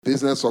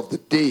business of the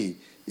day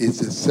is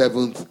the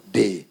seventh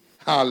day.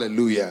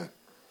 Hallelujah.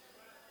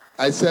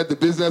 I said the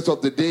business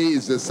of the day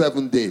is the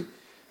seventh day.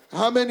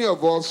 How many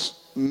of us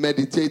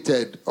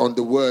meditated on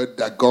the word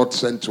that God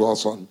sent to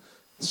us on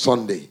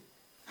Sunday?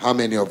 How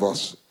many of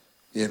us?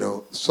 You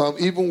know, some,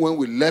 even when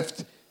we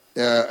left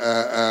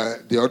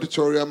the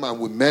auditorium and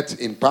we met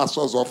in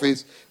pastor's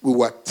office, we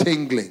were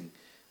tingling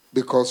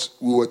because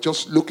we were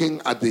just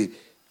looking at the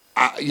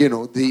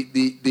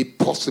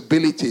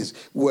possibilities.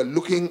 We were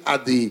looking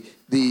at the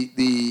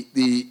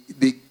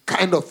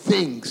kind of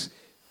things,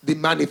 the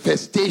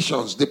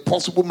manifestations, the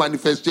possible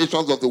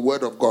manifestations of the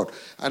word of God.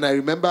 And I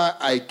remember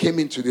I came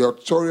into the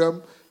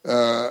auditorium,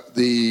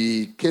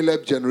 the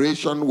Caleb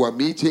generation were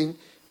meeting,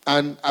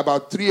 and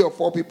about 3 or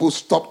 4 people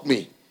stopped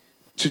me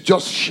to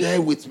just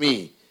share with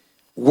me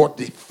what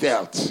they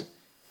felt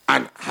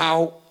and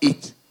how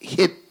it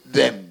hit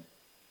them.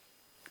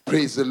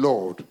 Praise the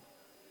Lord.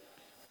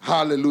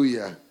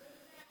 Hallelujah.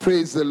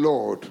 Praise the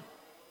Lord.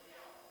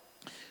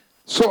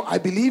 So I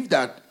believe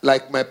that,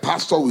 like my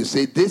pastor will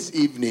say, this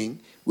evening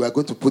we are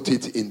going to put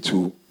it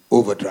into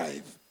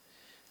overdrive.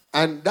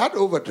 And that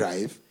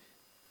overdrive,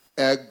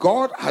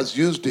 God has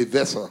used a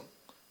vessel,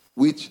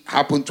 which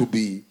happened to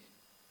be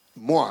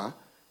more,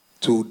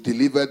 to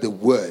deliver the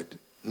word.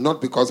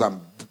 Not because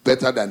I'm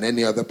better than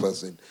any other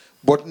person.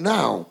 But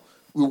now,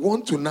 we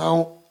want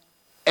to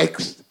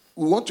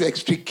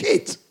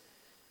extricate,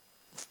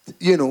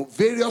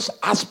 various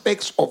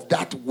aspects of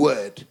that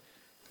word.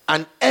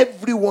 And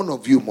every one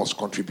of you must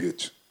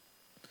contribute.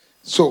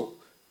 So,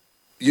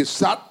 you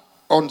sat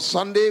on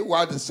Sunday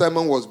while the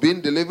sermon was being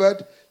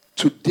delivered.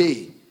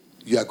 Today,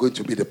 you are going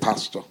to be the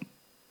pastor.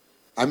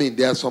 I mean,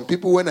 there are some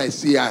people, when I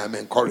see, I am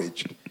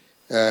encouraged.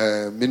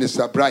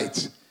 Minister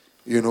Bright,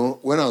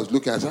 when I was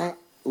looking, I said,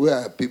 where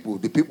are people?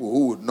 The people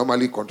who would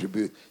normally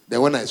contribute.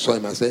 Then when I saw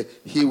him, I said,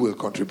 he will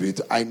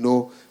contribute. I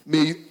know.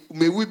 May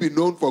we be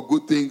known for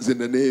good things in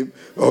the name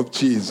of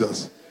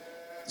Jesus.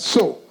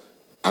 So,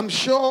 I'm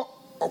sure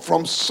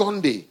from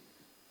Sunday,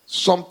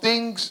 some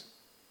things,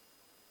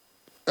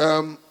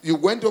 you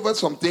went over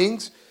some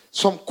things,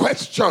 some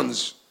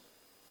questions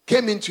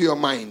came into your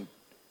mind,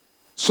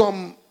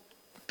 some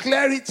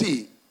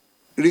clarity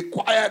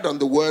required on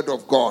the word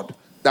of God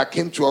that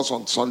came to us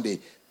on Sunday.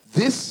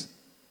 This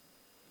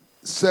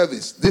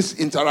service, this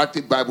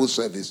interactive Bible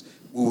service,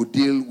 we will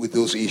deal with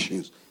those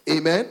issues.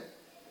 Amen?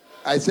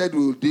 I said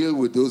we will deal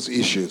with those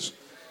issues.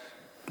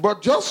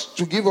 But just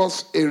to give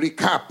us a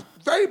recap,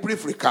 very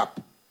brief recap.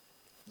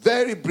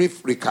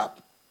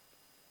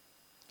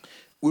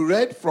 We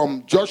read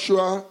from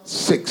Joshua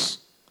 6.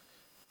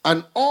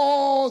 And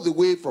all the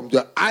way from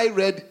there, I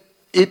read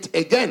it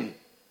again.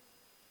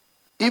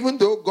 Even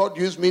though God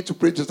used me to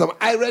preach this,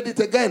 I read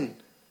it again.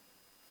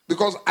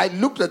 Because I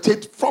looked at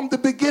it from the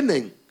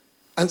beginning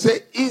and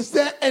said, is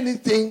there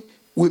anything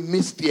we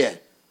missed here?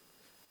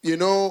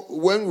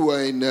 When we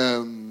were in,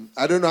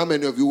 I don't know how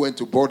many of you went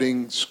to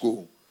boarding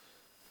school,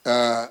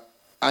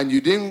 and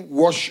you didn't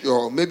wash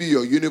your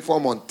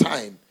uniform on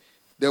time.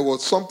 There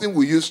was something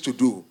we used to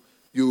do.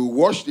 You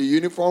wash the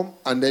uniform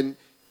and then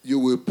you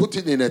will put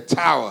it in a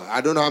towel.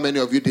 I don't know how many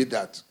of you did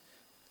that.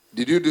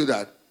 Did you do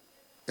that?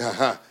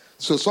 Uh-huh.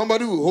 So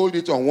somebody will hold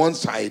it on one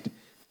side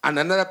and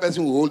another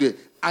person will hold it.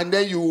 And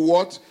then you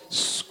what?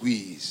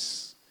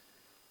 Squeeze.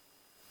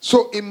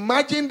 So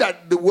imagine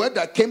that the word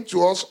that came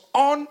to us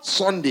on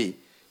Sunday,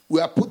 we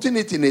are putting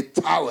it in a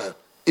towel,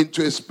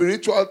 into a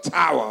spiritual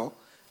towel,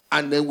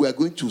 and then we are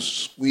going to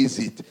squeeze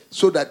it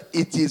so that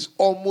it is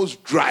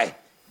almost dry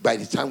by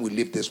the time we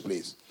leave this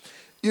place.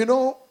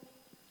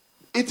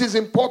 It is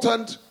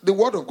important. The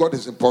word of God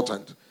is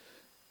important.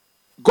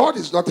 God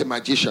is not a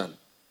magician.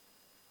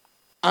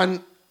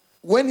 And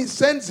when he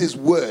sends his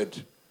word,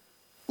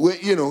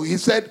 he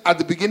said at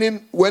the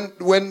beginning,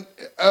 when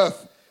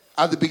earth,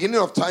 at the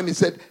beginning of time, he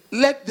said,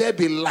 let there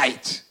be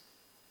light.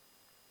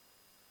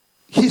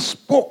 He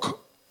spoke.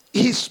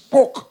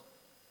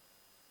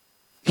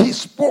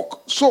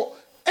 So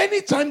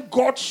anytime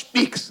God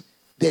speaks,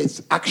 there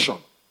is action.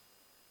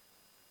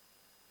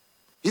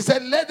 He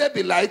said, let there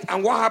be light.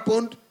 And what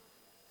happened?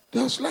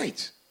 There was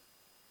light.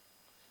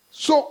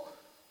 So,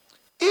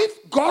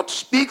 if God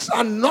speaks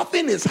and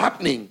nothing is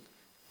happening,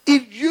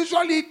 it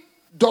usually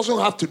doesn't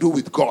have to do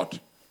with God.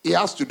 It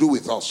has to do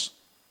with us.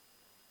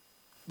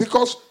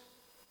 Because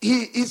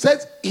he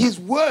says his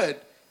word,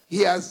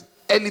 he has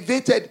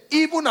elevated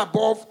even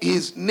above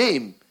his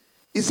name.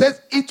 He says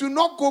it will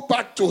not go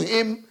back to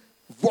him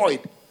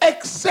void,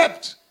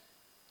 except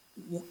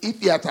if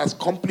he has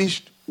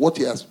accomplished what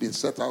he has been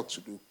set out to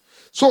do.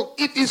 So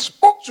if he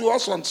spoke to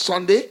us on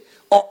Sunday,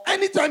 or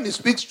anytime he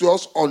speaks to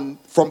us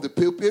from the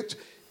pulpit,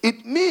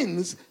 it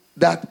means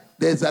that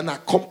there's an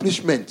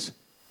accomplishment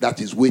that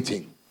is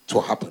waiting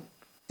to happen.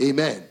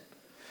 Amen.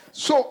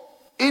 So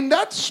in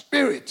that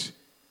spirit,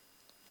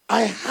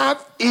 I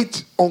have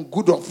it on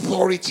good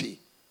authority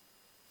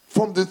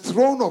from the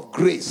throne of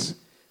grace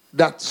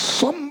that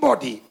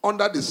somebody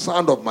under the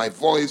sound of my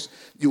voice,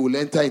 you will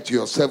enter into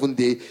your 7th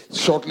day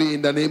shortly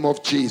in the name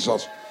of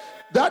Jesus.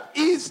 That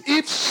is,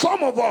 if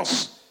some of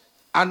us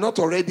are not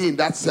already in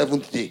that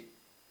seventh day.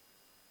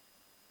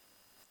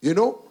 You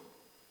know,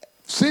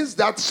 since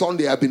that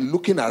Sunday, I've been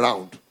looking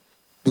around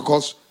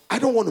because I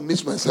don't want to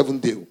miss my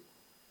seventh day.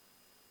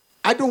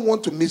 I don't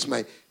want to miss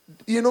my,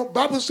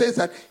 Bible says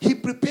that he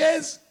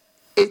prepares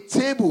a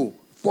table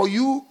for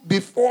you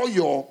before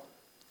your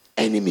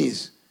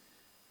enemies.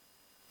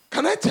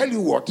 Can I tell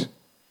you what?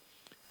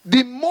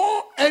 The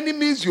more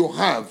enemies you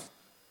have,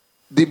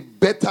 the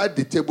better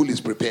the table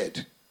is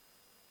prepared.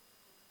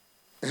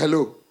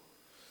 Hello?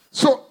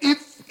 So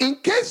if in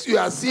case you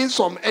are seeing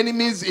some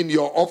enemies in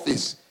your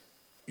office,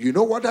 you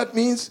know what that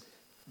means?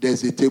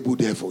 There's a table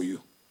there for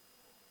you.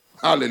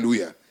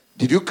 Hallelujah.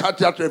 Did you catch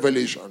that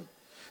revelation?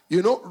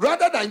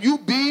 Rather than you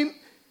being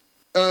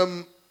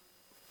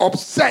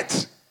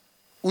upset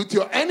with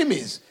your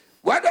enemies,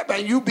 rather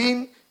than you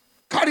being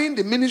carrying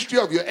the ministry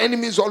of your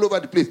enemies all over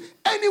the place,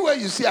 anywhere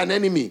you see an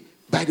enemy,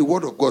 by the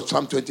word of God,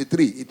 Psalm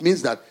 23, it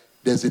means that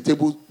there's a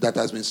table that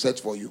has been set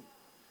for you.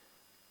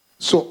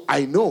 So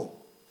I know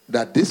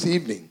that this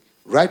evening,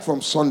 right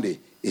from Sunday,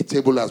 a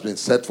table has been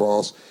set for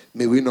us.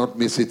 May we not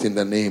miss it in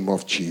the name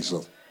of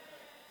Jesus.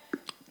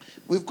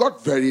 We've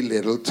got very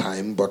little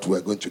time, but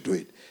we're going to do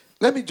it.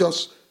 Let me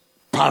just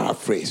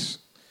paraphrase.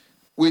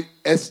 We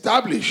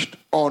established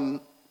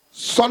on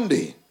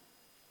Sunday,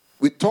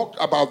 we talked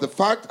about the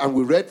fact, and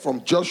we read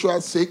from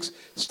Joshua 6,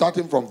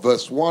 starting from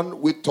verse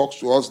 1, which talks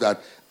to us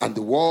that, and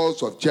the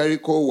walls of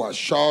Jericho were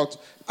shut,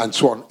 and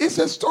so on. It's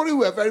a story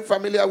we're very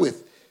familiar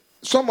with.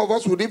 Some of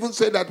us would even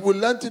say that we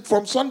learned it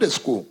from Sunday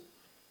school.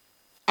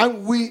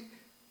 And we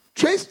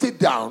traced it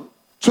down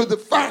to the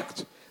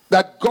fact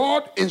that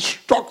God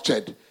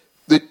instructed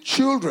the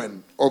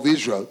children of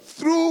Israel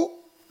through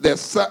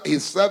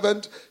his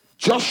servant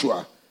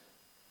Joshua,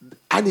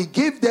 and he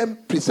gave them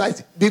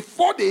precise,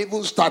 before they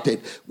even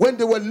started, when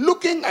they were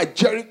looking at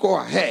Jericho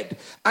ahead,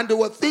 and they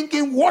were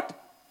thinking, what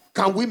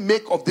can we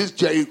make of this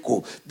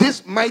Jericho,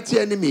 this mighty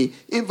enemy?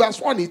 In verse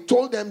 1, he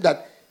told them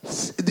that,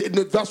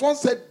 verse 1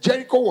 said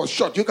Jericho was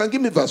shut. You can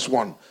give me verse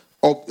 1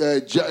 of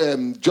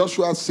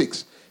Joshua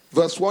 6.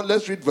 Verse 1,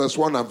 let's read verse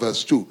 1 and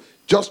verse 2,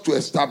 just to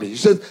establish. He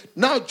says,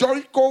 now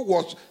Jericho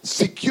was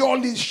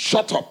securely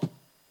shut up.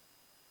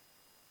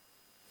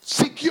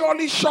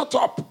 Securely shut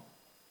up.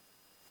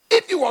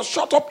 If it was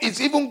shut up,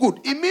 it's even good.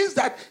 It means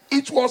that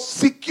it was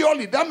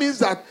securely. That means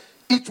that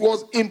it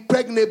was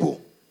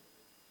impregnable.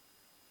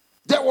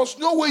 There was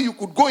no way you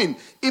could go in.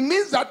 It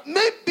means that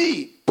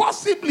maybe,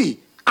 possibly,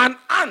 an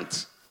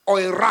ant or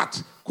a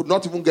rat could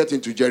not even get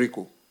into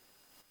Jericho,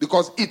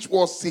 because it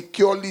was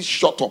securely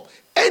shut up.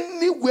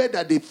 Anywhere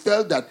that they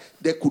felt that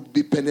there could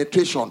be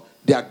penetration,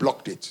 they had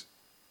blocked it.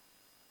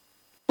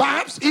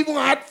 Perhaps even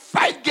had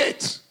 5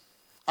 gates.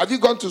 Have you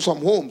gone to some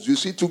homes? You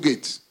see 2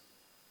 gates.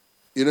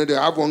 They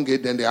have 1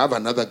 gate, then they have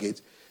another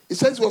gate. It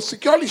says it was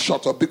securely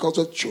shut up because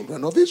of the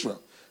children of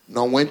Israel.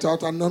 None went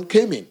out and none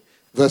came in.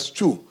 Verse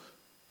 2.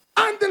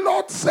 And the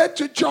Lord said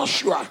to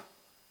Joshua,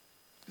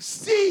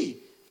 see,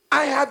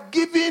 I have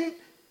given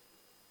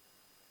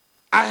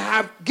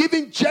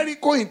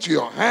Jericho into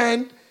your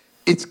hand,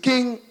 its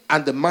king,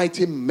 and the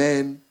mighty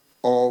men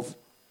of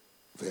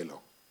valor.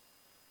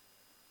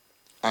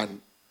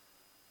 And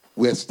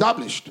we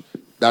established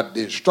that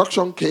the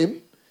instruction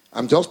came.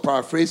 I'm just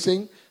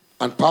paraphrasing.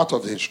 And part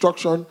of the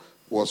instruction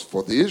was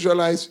for the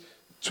Israelites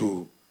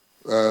to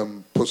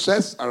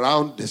possess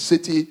around the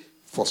city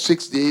for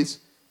 6 days,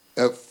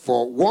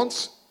 for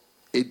once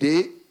a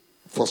day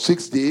for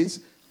 6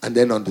 days, and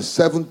then on the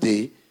 7th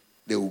day,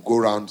 they will go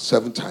around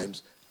 7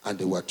 times, and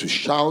they were to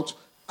shout,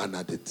 and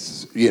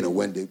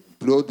when they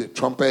blow the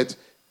trumpet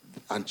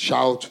and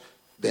shout,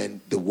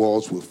 then the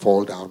walls will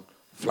fall down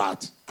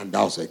flat. And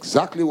that was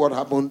exactly what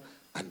happened,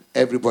 and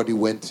everybody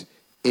went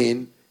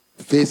in,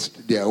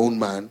 faced their own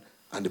man,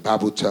 and the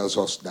Bible tells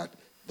us that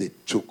they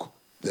took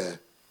the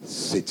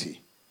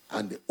city.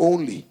 And the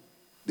only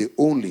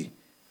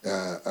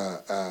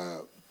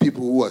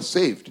people who were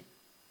saved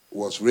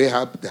was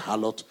Rahab the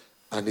harlot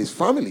and his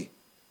family.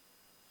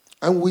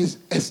 And we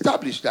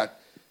established that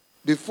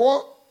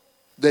before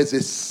there's a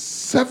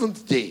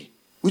 7th day,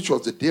 which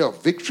was the day of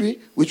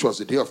victory, which was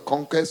the day of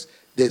conquest,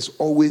 there's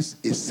always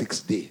a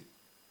 6th day.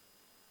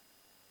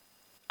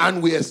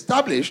 And we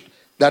established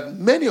that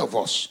many of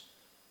us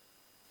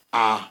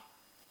are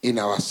in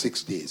our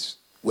 6 days.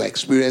 We're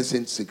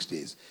experiencing 6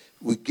 days.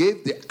 We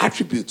gave the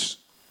attributes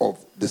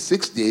of the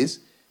 6 days,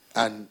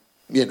 and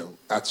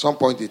at some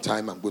point in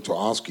time I'm going to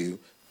ask you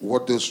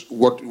what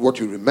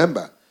you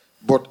remember.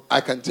 But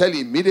I can tell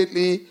you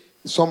immediately,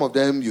 some of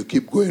them you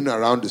keep going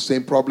around the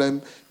same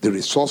problem. The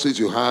resources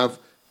you have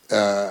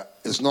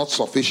is not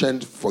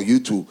sufficient for you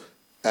to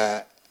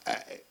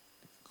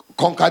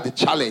conquer the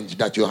challenge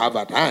that you have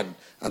at hand,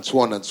 and so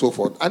on and so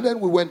forth. And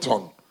then we went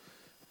on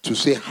to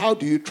say, how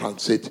do you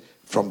transit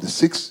from the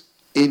 6th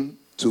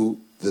into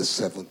the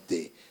 7th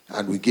day?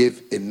 And we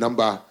gave a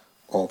number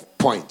of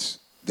points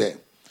there.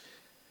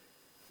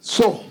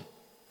 So,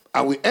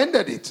 and we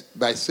ended it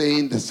by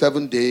saying the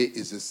 7th day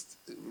is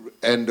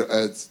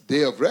a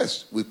day of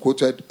rest. We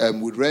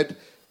read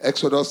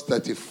Exodus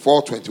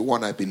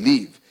 34:21, I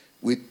believe.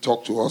 We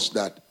talked to us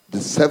that the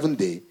seventh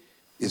day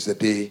is the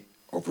day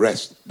of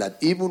rest. That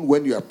even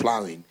when you are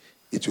plowing,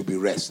 it will be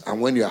rest.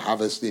 And when you are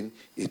harvesting,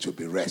 it will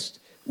be rest.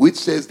 Which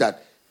says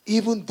that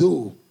even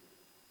though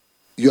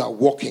you are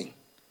walking,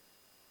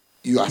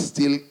 you are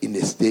still in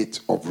a state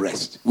of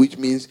rest. Which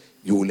means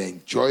you will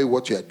enjoy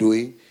what you are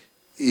doing.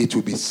 It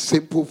will be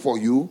simple for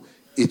you.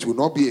 It will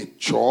not be a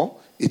chore.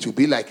 It will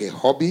be like a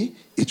hobby.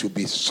 It will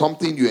be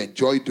something you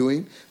enjoy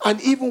doing. And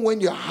even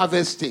when you're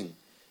harvesting,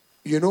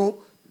 you know,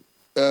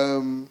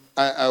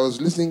 I was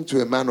listening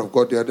to a man of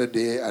God the other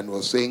day and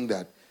was saying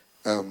that,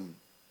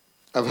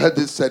 I've heard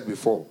this said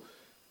before.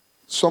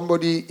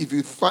 Somebody,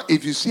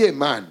 if you see a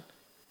man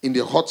in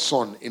the hot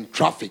sun, in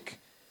traffic,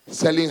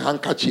 selling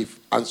handkerchief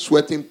and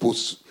sweating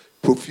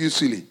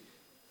profusely,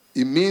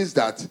 it means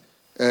that,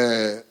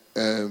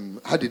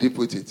 how did he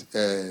put it?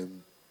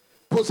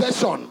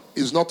 Possession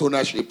is not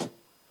ownership.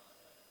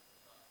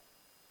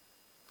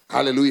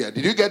 Hallelujah.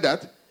 Did you get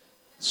that?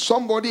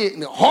 Somebody in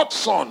the hot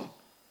sun,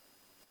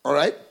 all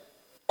right,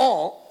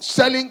 or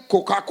selling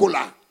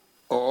Coca-Cola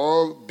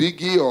or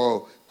Biggie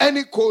or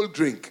any cold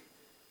drink.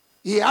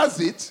 He has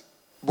it,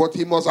 but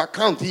he must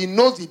account. He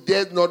knows he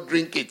dares not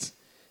drink it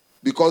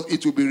because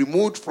it will be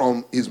removed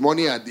from his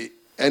money at the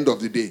end of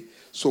the day.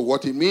 So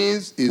what it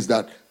means is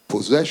that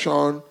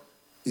possession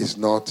is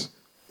not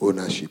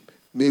ownership.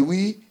 May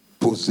we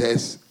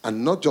possess,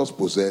 and not just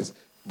possess,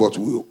 but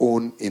we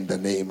own in the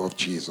name of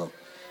Jesus.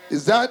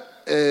 Is that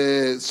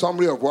a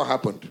summary of what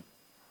happened?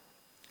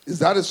 Is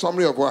that a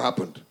summary of what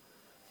happened?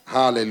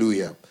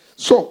 Hallelujah.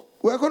 So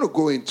we're going to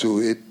go into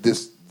it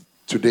this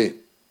today.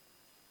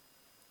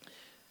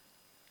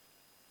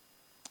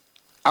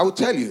 I will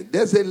tell you,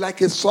 there's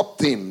like a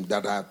sub-theme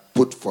that I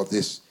put for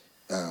this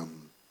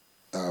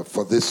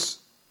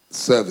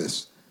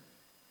service.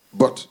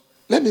 But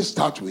let me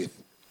start with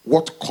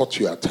what caught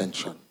your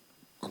attention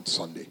on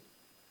Sunday.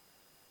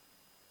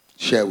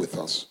 Share with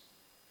us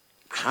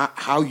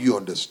how you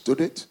understood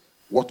it,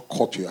 what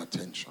caught your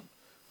attention,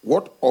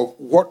 what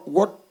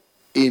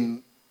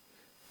in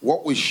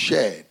what we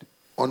shared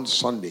on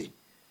Sunday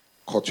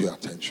caught your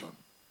attention,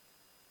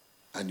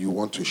 and you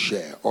want to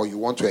share or you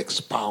want to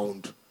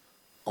expound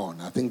on.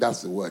 I think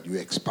that's the word. You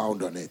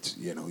expound on it.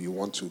 You know, you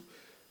want to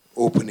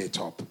open it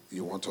up.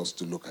 You want us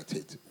to look at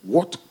it.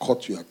 What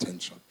caught your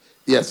attention?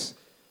 Yes,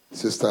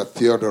 Sister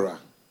Theodora.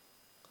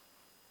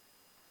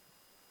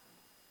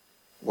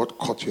 What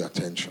caught your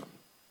attention?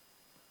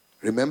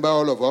 Remember,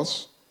 all of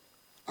us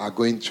are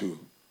going to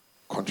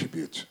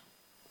contribute.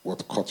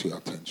 What caught your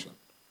attention?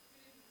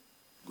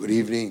 Good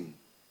evening.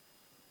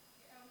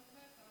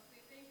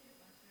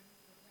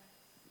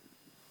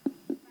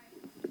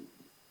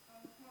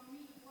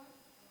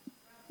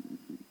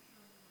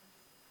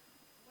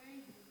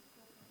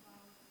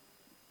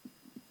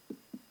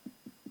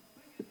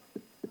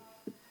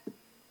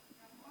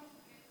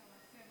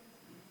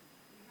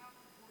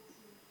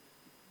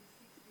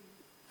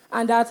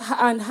 And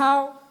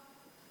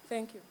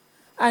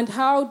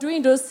how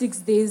during those 6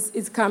 days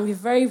it can be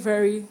very,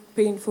 very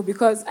painful,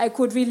 because I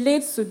could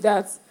relate to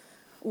that.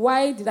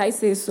 Why did I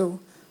say so?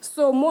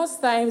 So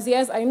most times,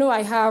 yes, I know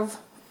I have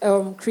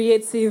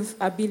creative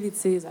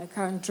abilities. I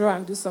can draw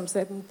and do some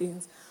certain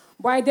things.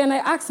 But then I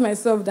ask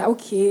myself that,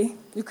 okay,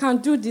 you can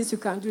do this, you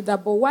can do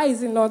that, but why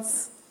is it not?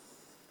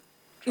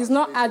 It's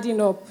not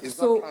adding up.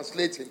 It's not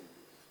translating.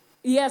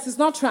 Yes, it's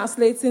not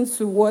translating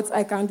to what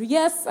I can do.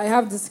 Yes, I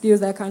have the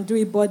skills, I can do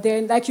it, but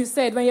then, like you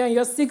said, when you're on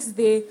your 6th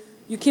day,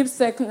 you keep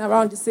circling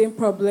around the same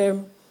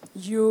problem.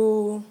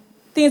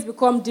 Things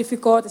become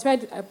difficult.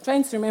 I'm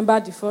trying to remember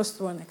the first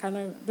one.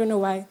 Don't know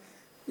why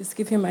it's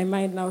skipping my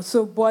mind now.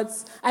 But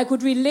I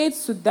could relate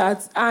to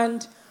that,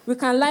 and we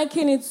can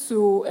liken it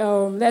to,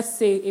 let's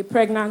say, a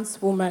pregnant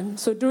woman.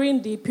 So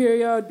during the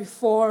period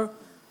before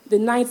the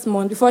 9th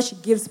month, before she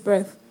gives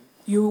birth,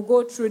 you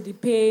go through the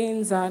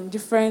pains and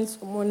different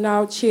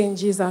hormonal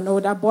changes and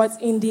all that.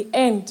 But in the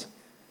end,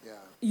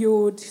 you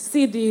would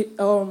see the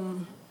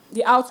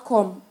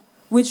outcome,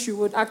 which you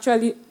would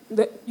actually,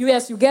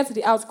 you get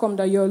the outcome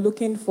that you're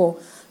looking for.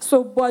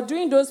 So, but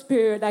during those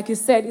periods, like you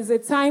said, it's a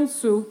time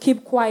to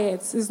keep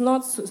quiet. It's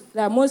not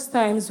that most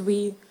times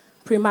we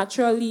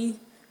prematurely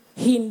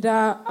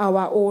hinder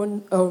our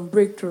own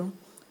breakthrough.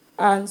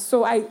 And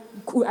so I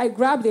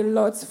grabbed a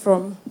lot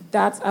from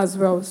that as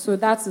well. So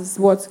that is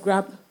what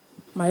grabbed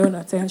my own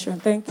attention.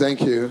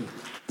 Thank you.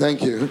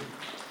 Thank you.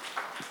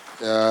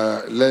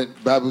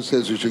 Bible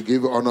says we should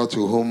give honor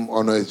to whom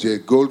honor is due.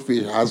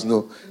 Goldfish has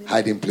no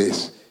hiding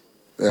place.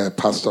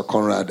 Pastor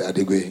Conrad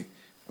Adigwe,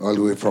 all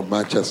the way from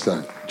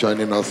Manchester,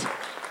 joining us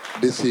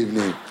this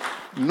evening.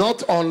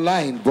 Not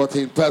online, but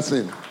in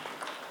person.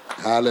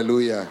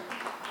 Hallelujah.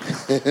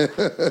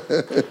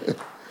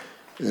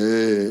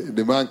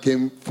 The man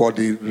came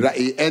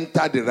he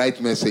entered the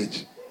right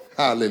message.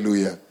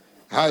 Hallelujah.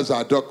 How is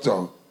our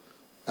doctor?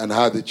 And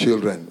how are the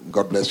children?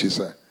 God bless you,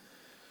 sir.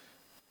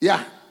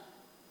 Yeah.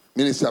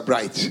 Minister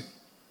Bright.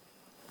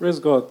 Praise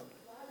God.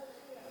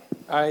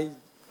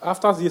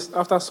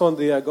 After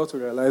Sunday, I got to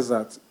realize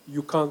that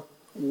you can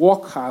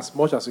work as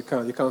much as you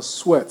can. You can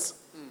sweat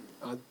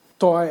and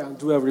toil and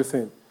do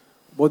everything.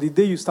 But the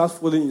day you start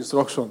following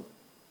instruction,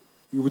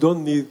 you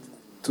don't need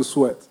to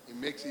sweat. It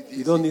makes it easy.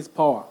 You don't need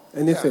power,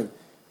 anything. Yeah.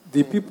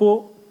 The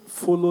people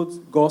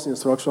followed God's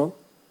instruction.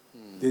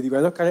 They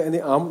were not carrying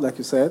any arm, like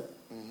you said.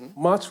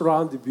 Marched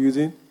around the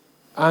building,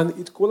 and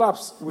it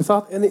collapsed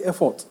without any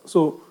effort.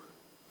 So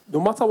no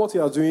matter what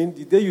you are doing,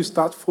 the day you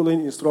start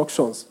following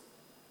instructions,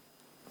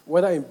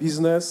 whether in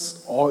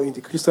business or in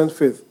the Christian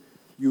faith,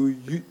 you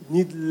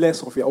need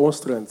less of your own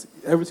strength.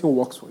 Everything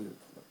works for you.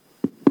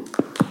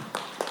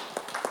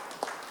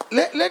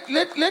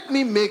 Let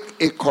me make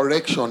a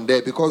correction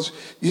there, because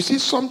you see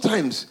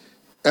sometimes,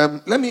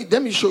 let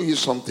me show you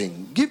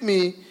something. Give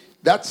me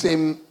that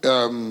same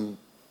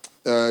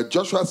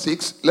Joshua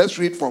 6. Let's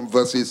read from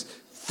verses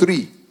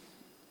 3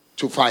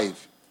 to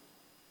 5.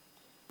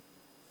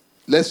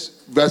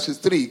 Verses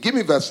 3. Give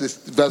me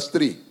verse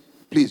 3,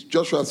 please.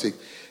 Joshua 6.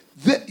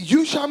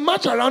 You shall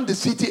march around the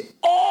city,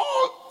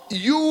 all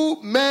you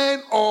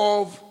men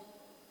of...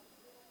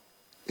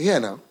 Here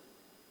now.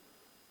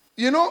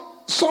 You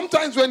know,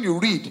 sometimes when you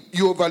read,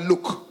 you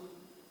overlook.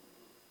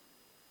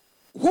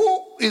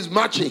 Who is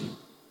marching?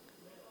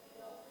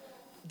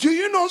 Do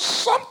you know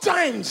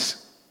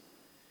sometimes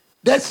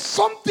there's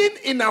something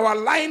in our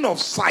line of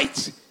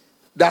sight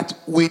that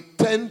we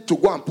tend to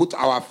go and put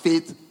our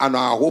faith and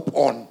our hope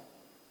on?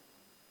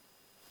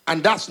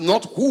 And that's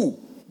not who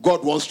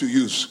God wants to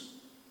use.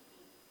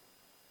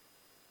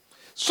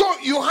 So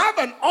you have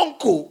an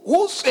uncle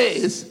who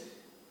says,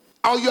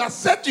 or you have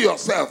said to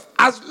yourself,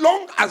 as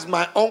long as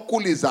my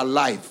uncle is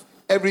alive,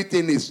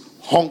 everything is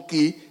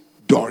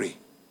honky-dory.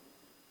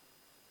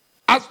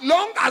 As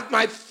long as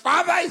my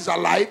father is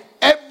alive,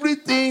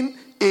 everything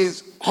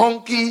is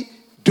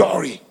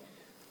honky-dory.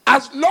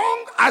 As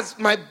long as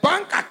my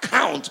bank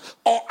account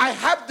or I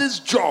have this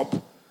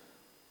job,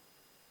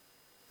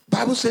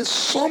 Bible says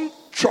some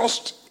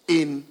trust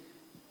in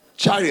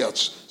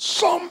chariots,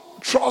 some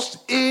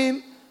trust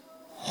in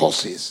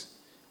horses.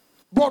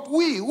 But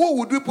who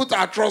would we put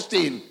our trust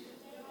in?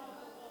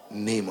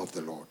 Name of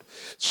the Lord.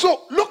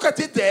 So look at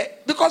it there,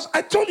 because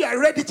I told you I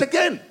read it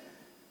again.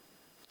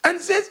 And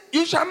it says,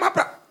 you shall map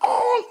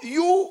all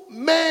you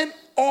men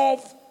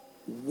of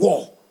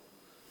war.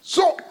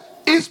 So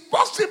it's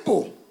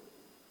possible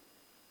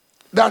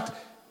that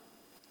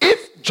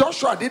if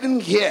Joshua didn't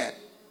hear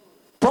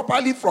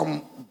properly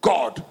from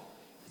God,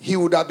 he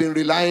would have been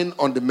relying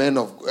on the men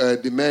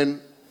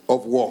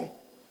of war.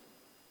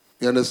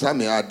 You understand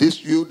me? Are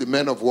this you, the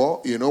men of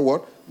war? You know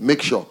what?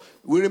 Make sure.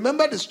 We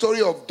remember the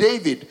story of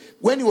David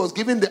when he was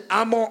given the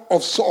armor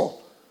of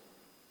Saul.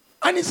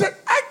 And he said,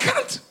 I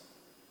can't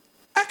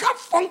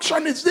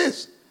function as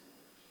this.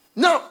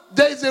 Now,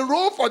 there is a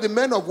role for the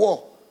men of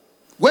war.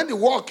 When the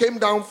war came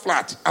down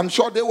flat, I'm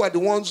sure they were the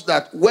ones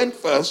that went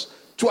first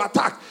to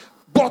attack.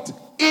 But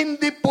in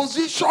the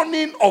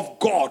positioning of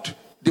God,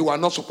 they were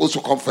not supposed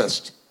to come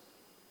first.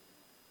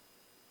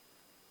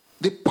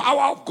 The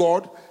power of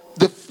God,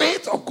 the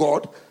faith of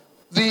God,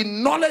 the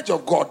knowledge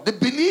of God, the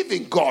belief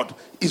in God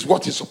is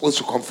what is supposed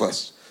to come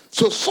first.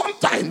 So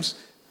sometimes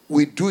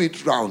we do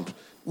it round.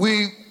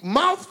 We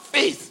mouth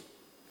faith,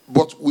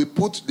 but we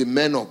put the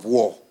men of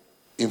war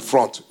in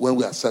front when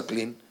we are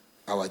circling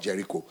our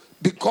Jericho.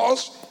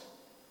 Because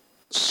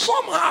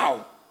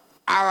somehow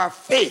our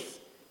faith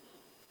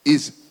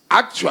is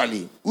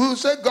actually, we will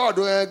say, God,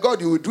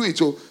 you will do it.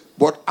 So,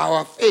 but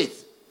our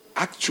faith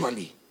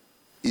actually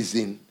is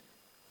in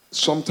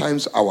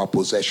sometimes our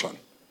possession.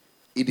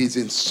 It is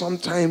in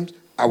sometimes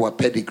our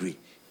pedigree.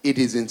 It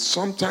is in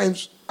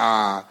sometimes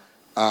our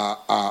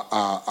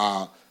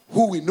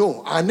who we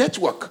know, our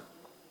network.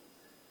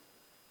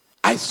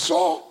 I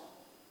saw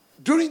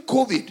during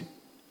COVID,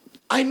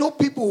 I know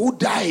people who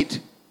died,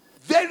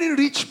 very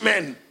rich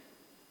men,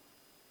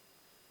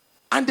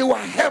 and they were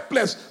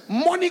helpless.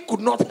 Money could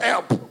not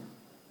help. Do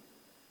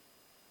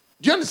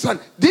you understand?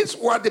 These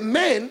were the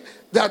men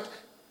that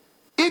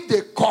if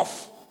they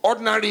cough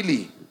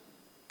ordinarily,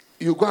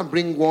 you go and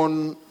bring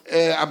one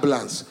air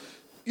ambulance.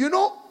 You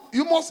know,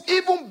 you must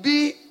even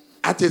be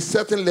at a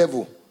certain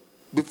level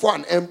before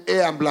an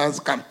air ambulance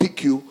can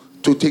pick you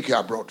to take you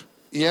abroad.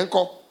 You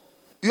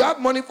have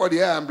money for the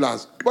air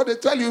ambulance, but they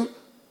tell you,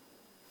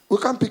 we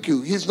can't pick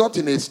you. He's not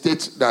in a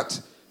state that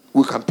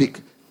we can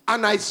pick.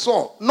 And I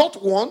saw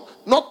not one,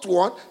 not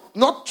two,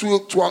 not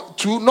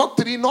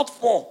three, not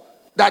four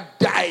that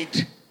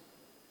died.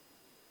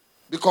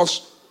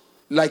 Because,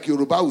 like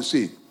Yoruba will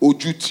say,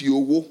 Oju ti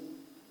owo,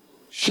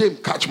 shame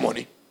catch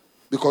money.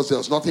 Because there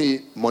was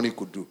nothing money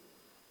could do.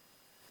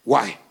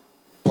 Why?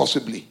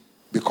 Possibly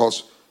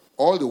because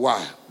all the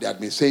while they had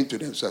been saying to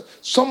themselves,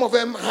 some of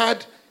them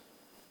had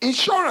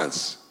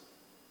insurance,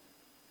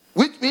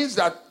 which means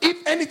that if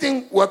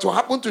anything were to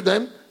happen to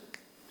them,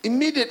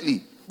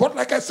 immediately. But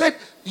like I said,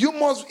 you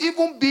must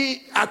even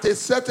be at a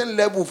certain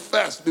level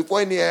first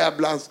before any air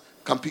ambulance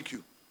can pick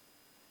you.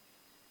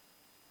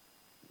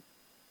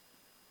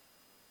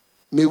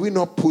 May we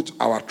not put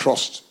our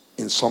trust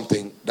in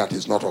something that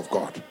is not of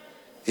God.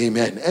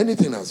 Amen.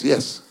 Anything else?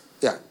 Yes.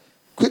 Yeah.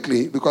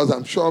 Quickly, because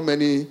I'm sure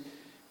many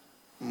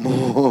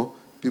more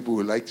people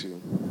would like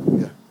to.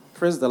 Yeah.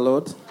 Praise the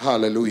Lord.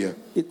 Hallelujah.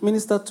 It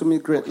ministered to me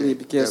greatly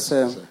because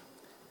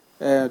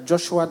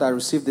Joshua that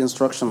received the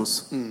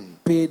instructions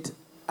paid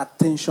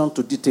attention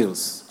to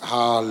details.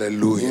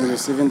 Hallelujah. In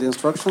receiving the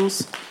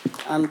instructions.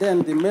 And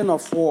then the men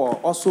of war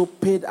also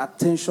paid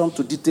attention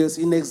to details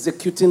in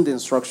executing the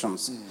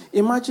instructions.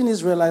 Imagine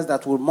Israelites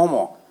that will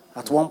murmur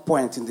at one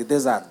point in the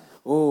desert,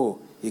 oh,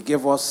 he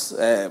gave us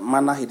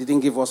manna, he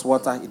didn't give us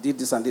water, he did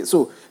this and this.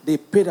 So they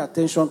paid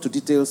attention to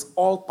details.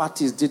 All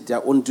parties did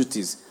their own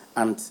duties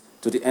and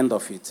to the end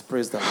of it.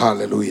 Praise the Lord.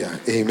 Hallelujah.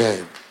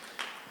 Amen.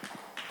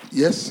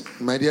 Yes,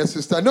 my dear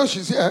sister. No,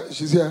 she's here.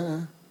 She's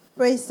here.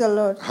 Praise the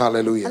Lord.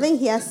 Hallelujah. I think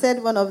he has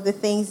said one of the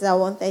things I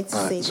wanted to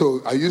say.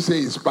 So are you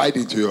saying he spied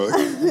into your...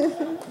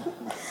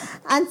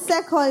 And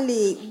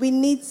secondly, we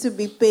need to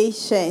be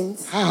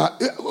patient.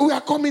 We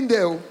are coming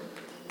there.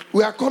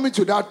 We are coming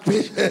to that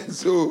patience.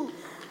 So.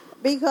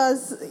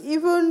 Because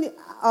even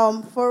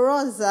for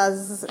us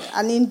as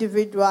an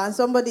individual, and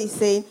somebody is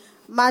saying,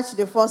 match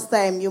the first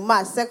time, you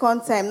match,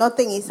 second time,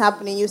 nothing is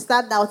happening, you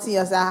start doubting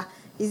yourself,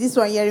 is this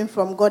one hearing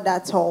from God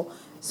at all?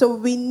 So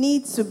we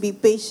need to be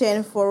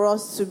patient for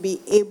us to be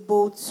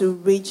able to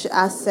reach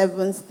our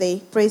seventh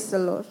day. Praise the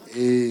Lord.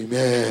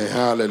 Amen.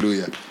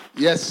 Hallelujah.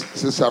 Yes,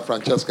 Sister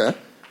Francesca.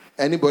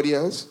 Anybody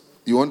else?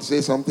 You want to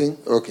say something?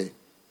 Okay.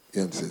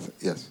 You want to say something?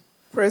 Yes.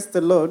 Praise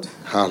the Lord.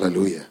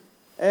 Hallelujah.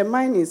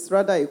 Mine is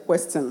rather a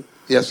question.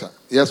 Yes, sir.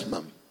 Yes,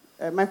 ma'am.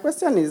 My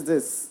question is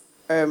this.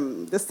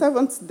 The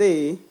seventh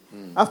day,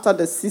 after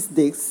the 6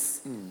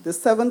 days, the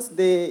seventh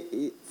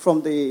day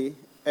from the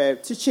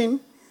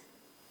teaching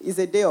is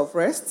a day of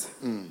rest.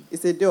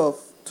 It's a day of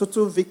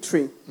total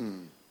victory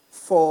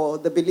for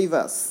the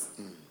believers.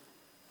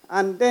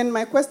 And then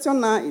my question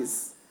now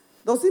is,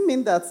 does it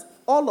mean that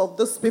all of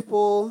those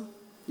people,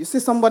 you see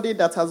somebody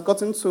that has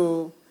gotten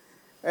to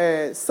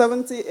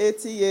 70,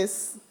 80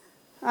 years,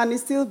 and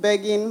is still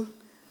begging,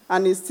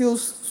 and is still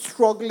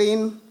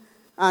struggling,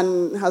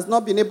 and has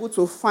not been able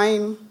to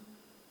find,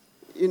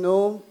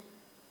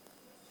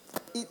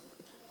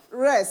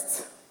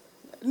 rest.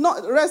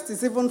 Rest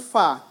is even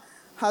far.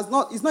 Is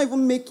not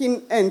even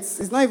making ends.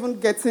 Is not even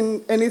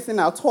getting anything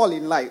at all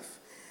in life,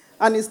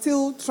 and is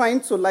still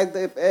trying to, like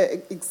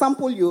the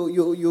example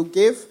you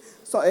gave.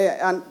 So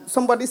and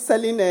somebody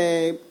selling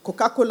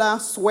Coca-Cola,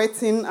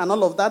 sweating, and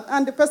all of that,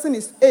 and the person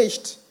is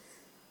aged,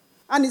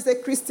 and is a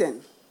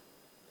Christian.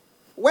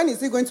 When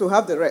is he going to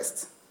have the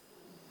rest?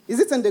 Is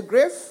it in the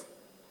grave,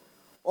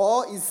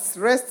 or is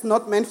rest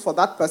not meant for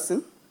that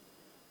person?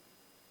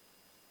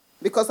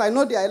 Because I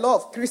know there are a lot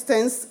of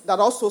Christians that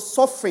are also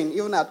suffering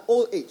even at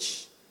old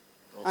age.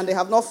 Okay. And they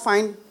have not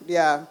found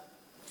their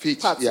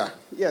feet. path. Yeah.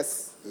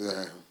 Yes.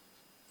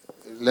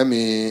 Let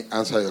me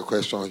answer your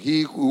question.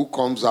 He who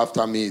comes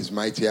after me is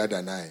mightier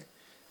than I.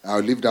 I'll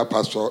leave that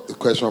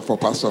question for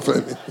Pastor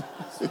Femi.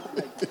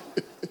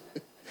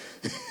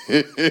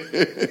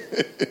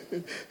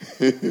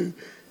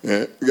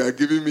 You are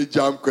giving me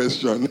jam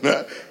question.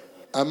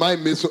 Am I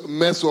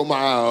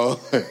mesomal?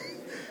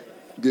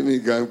 Give me a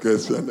jam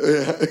question.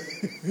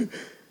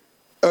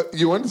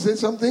 You want to say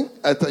something?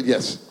 I thought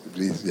yes,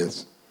 please.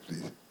 Yes,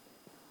 please.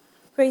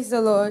 Praise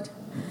the Lord.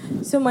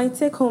 So my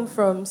take home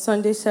from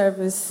Sunday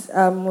service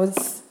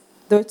was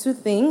there were two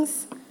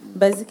things.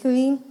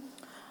 Basically,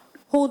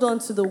 hold on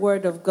to the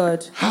word of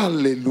God.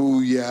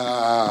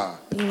 Hallelujah.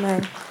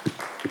 Amen.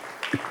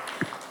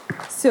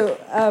 So,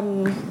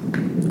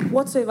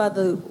 whatsoever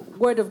the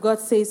word of God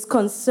says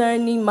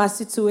concerning my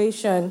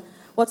situation,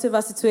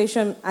 whatever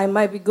situation I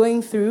might be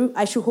going through,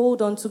 I should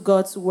hold on to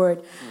God's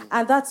word.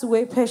 And that's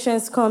where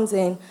patience comes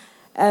in.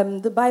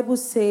 The Bible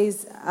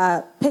says,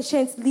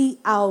 patiently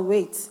I'll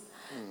wait.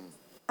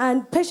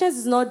 And patience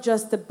is not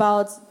just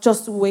about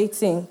just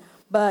waiting,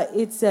 but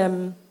it's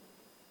the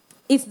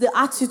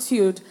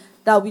attitude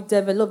that we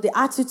develop, the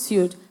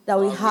attitude that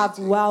we have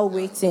while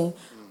waiting.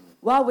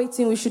 While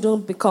waiting, we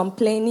shouldn't be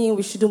complaining,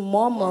 we shouldn't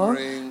murmur,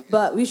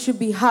 but we should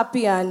be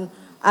happy and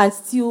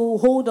still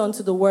hold on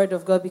to the word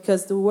of God,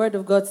 because the word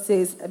of God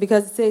says,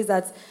 because it says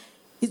that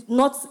it's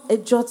not a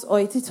jot or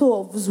a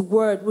tittle of his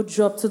word would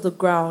drop to the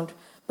ground,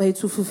 but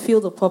it will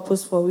fulfill the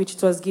purpose for which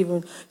it was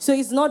given. So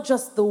it's not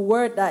just the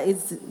word that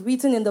is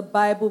written in the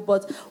Bible,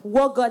 but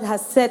what God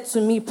has said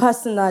to me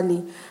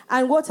personally.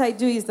 And what I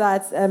do is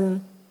that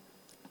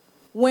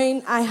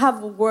when I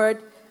have a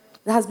word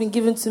that has been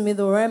given to me,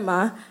 the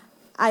Rhema,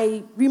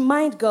 I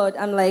remind God,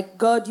 I'm like,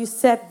 God, you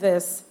said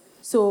this,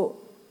 so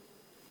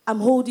I'm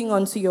holding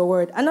on to your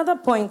word. Another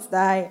point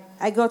that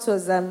I got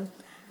was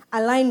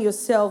align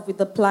yourself with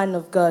the plan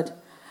of God.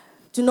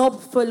 Do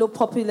not follow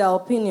popular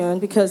opinion,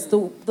 because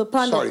the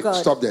plan of God...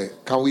 Sorry, stop there.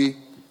 Can we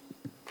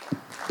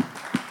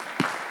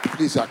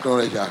please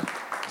acknowledge that?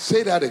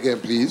 Say that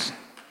again, please.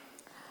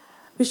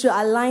 We should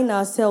align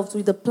ourselves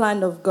with the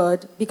plan of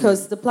God,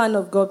 because the plan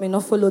of God may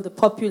not follow the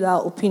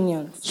popular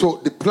opinions. So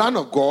the plan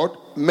of God,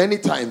 many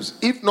times,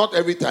 if not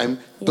every time,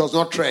 does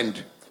not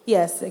trend.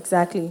 Yes,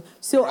 exactly.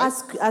 So right?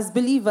 as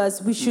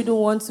believers, we shouldn't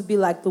want to be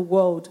like the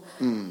world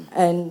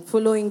and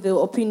following the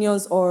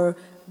opinions or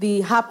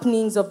the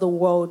happenings of the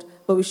world,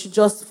 but but we should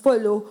just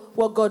follow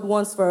what God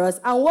wants for us.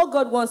 And what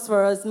God wants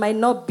for us might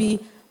not be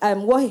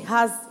what he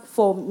has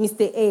for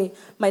Mr. A,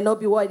 might not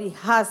be what he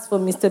has for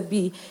Mr.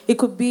 B. It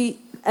could be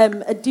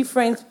a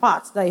different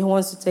path that he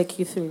wants to take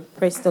you through.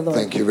 Praise the Lord.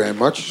 Thank you very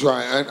much. So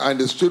I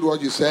understood what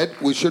you said.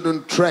 We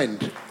shouldn't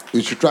trend.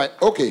 We should try.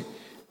 Okay.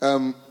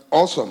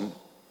 Awesome.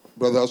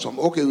 Brother Awesome.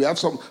 Okay, we have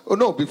some. Oh,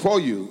 no, before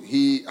you,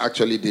 he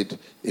actually did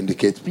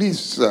indicate. Please,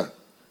 sir.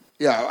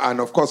 Yeah, and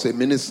of course, a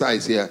minister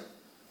is here.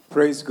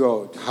 Praise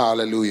God.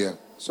 Hallelujah.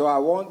 So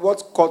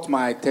what caught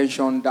my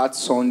attention that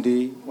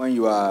Sunday when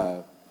you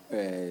are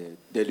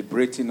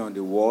deliberating on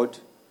the word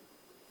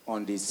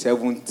on the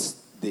 7th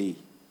day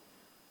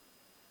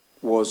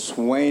was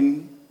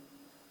when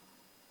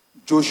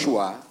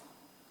Joshua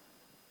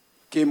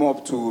came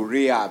up to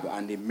Rahab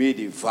and they made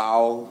a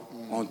vow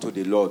unto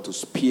the Lord to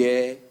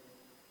spare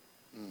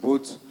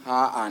both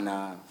her and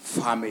her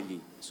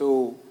family.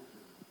 So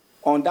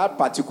on that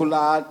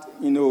particular,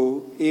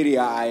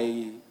 area,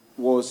 I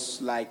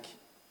was like,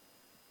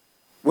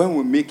 when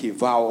we make a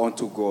vow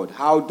unto God,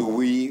 how do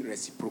we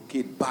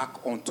reciprocate back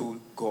unto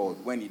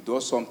God when he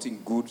does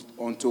something good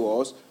unto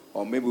us?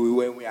 Or maybe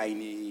when we are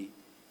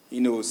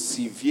in a,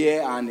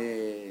 severe and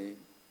a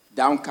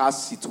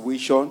downcast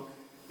situation,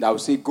 that will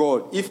say,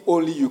 God, if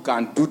only you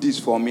can do this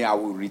for me, I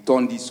will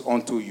return this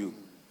unto you.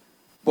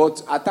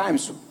 But at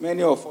times,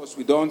 many of us,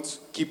 we don't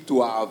keep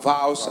to our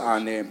vows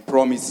and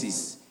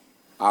promises,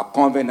 our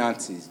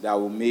covenants that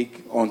we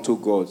make unto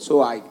God.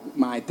 So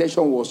my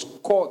attention was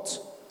caught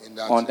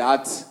on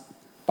that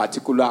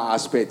particular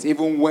aspect.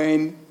 Even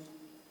when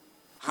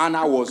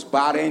Hannah was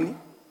barren,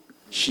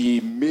 she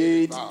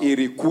made a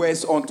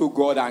request unto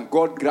God, and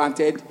God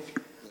granted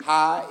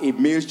her a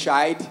male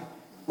child,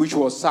 which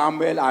was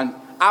Samuel. And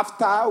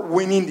after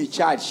winning the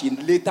child, she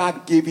later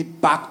gave it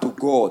back to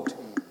God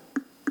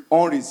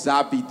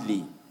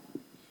unreservedly.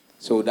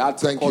 So that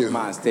caught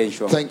my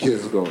attention. Thank you.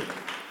 God.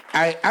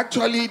 I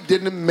actually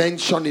didn't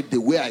mention it the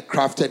way I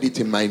crafted it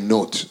in my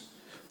note.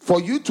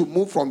 For you to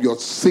move from your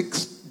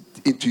 6th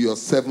into your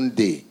 7th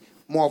day,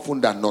 more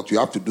often than not, you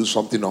have to do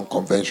something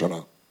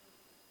unconventional.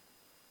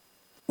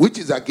 Which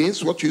is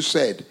against what you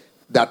said,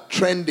 that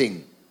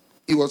trending.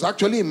 It was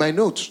actually in my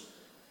notes.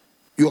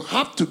 You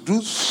have to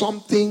do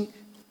something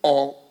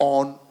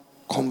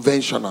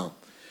unconventional.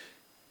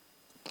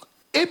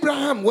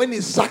 Abraham, when he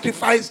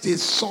sacrificed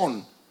his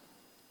son,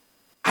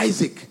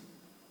 Isaac,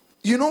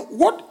 you know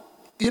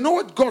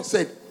what God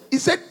said? He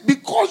said,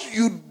 because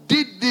you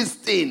did this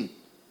thing,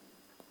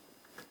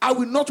 I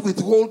will not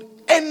withhold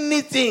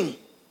anything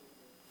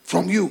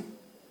from you.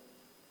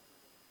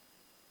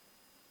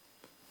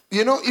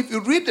 If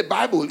you read the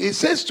Bible, it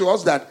says to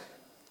us that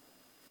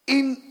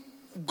in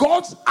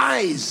God's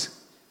eyes,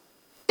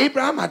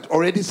 Abraham had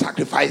already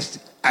sacrificed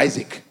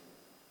Isaac.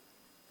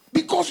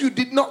 Because you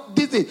did not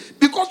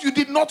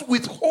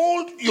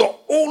withhold your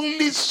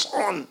only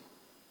son.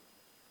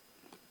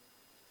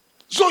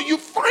 So you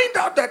find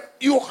out that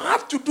you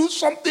have to do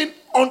something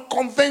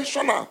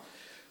unconventional.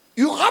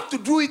 You have to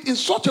do it in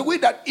such a way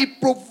that it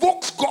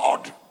provokes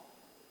God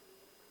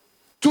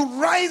to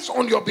rise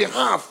on your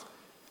behalf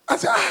and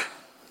say,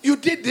 you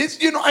did this.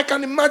 I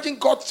can imagine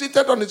God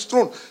seated on his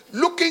throne,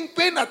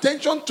 paying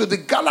attention to the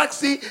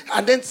galaxy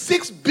and then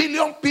 6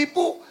 billion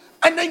people,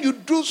 and then you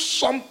do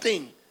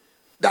something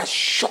that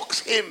shocks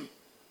him.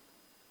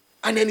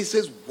 And then he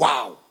says,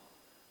 wow,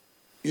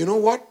 you know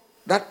what?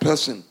 That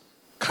person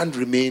can't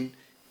remain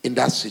in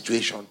that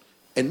situation.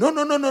 And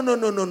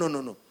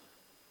no.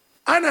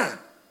 Anna,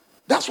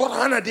 that's what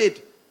Hannah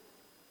did.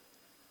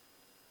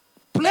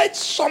 Pledge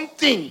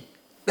something.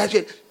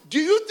 Do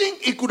you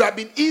think it could have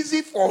been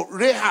easy for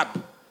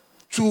Rahab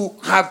to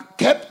have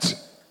kept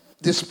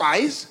the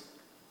spies?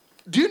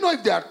 Do you know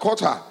if they had caught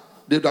her,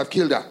 they would have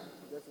killed her?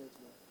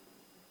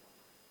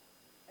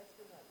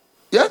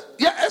 Yes?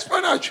 Yeah,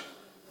 espionage.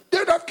 They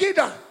would have killed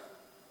her.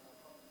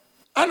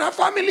 And her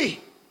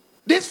family.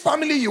 This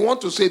family you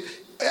want to save.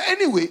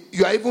 Anyway,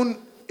 you are even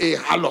a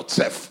harlot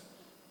self.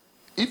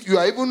 If you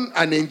are even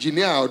an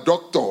engineer or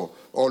doctor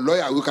or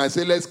lawyer, we can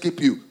say, let's keep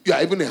you. You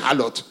are even a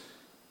harlot.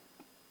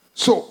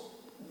 So,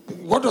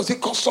 what does it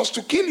cost us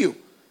to kill you?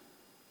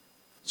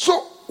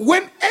 So,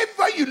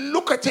 whenever you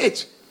look at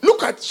it,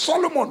 look at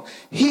Solomon.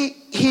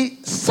 He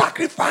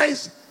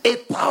sacrificed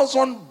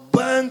 1,000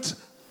 burnt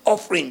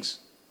offerings.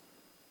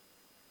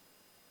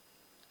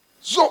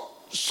 So,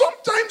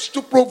 sometimes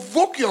to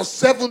provoke your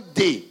 7th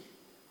day,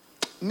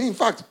 in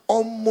fact,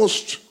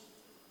 almost,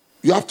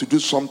 you have to do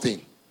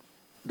something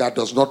that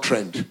does not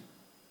trend.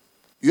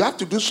 You have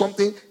to do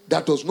something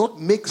that does not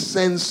make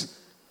sense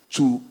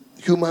to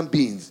human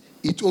beings.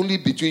 It's only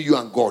between you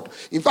and God.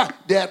 In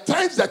fact, there are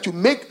times that you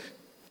make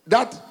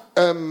that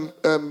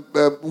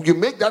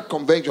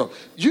convention.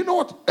 You know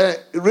what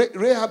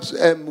Rahab's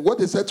what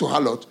they said to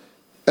Harlot,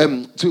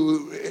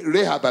 to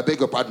Rahab, I beg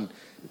your pardon.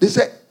 They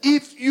said,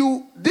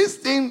 this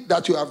thing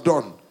that you have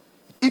done,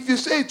 if you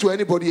say it to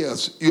anybody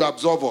else, you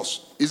absolve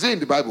us. Is it in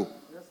the Bible?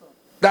 Yes, sir.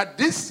 That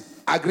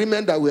this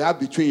agreement that we have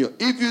between you,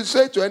 if you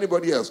say it to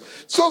anybody else.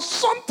 So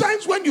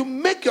sometimes when you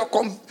make your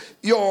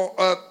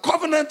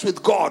covenant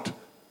with God,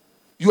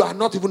 you are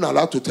not even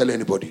allowed to tell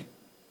anybody.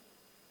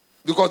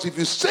 Because if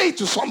you say it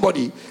to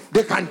somebody,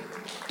 they can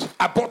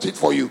abort it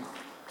for you.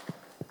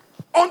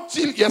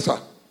 Until, yes, sir.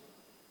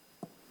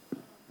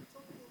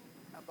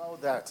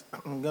 About that,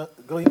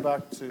 going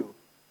back to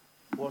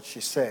what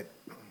she said.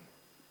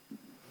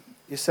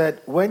 You said,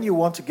 when you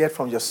want to get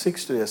from your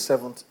 6th to your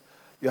 7th,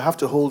 you have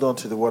to hold on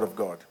to the word of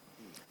God.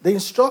 The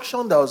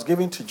instruction that was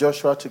given to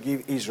Joshua to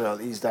give Israel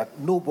is that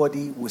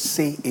nobody will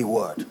say a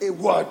word. A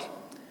word.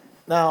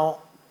 Now,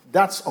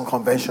 that's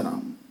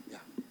unconventional. Yeah.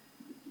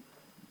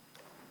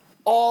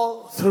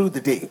 All through the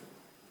day.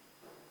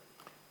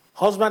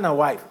 Husband and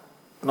wife,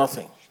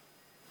 nothing.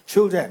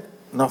 Children,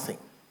 nothing.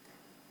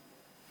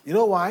 You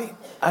know why?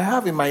 I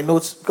have in my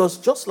notes, because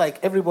just like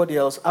everybody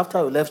else, after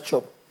I left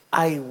church,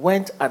 I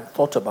went and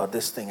thought about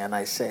this thing, and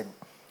I said,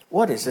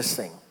 what is this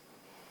thing?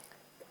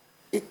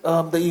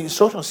 The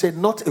instruction said,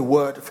 not a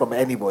word from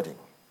anybody.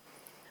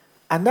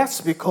 And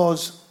that's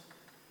because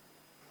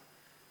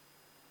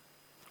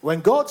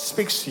when God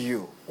speaks to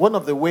you, one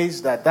of the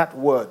ways that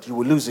word, you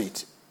will lose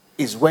it,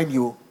 is when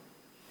you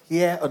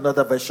hear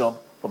another version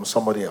from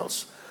somebody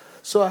else.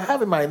 So I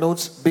have in my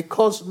notes,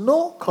 because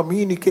no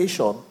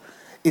communication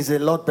is a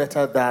lot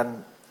better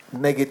than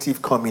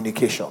negative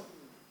communication.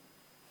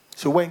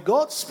 So when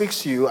God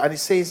speaks to you and he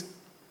says,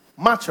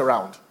 march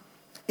around,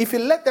 if you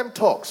let them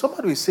talk,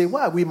 somebody will say,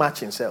 why are we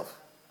marching, self?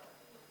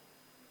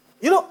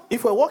 You know,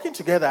 if we're walking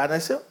together and I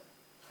say,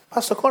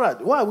 Pastor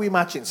Conrad, why are we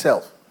marching,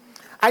 self?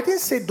 I didn't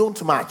say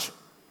don't march.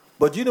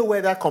 But do you know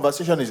where that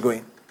conversation is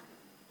going?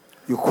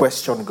 You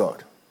question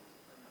God.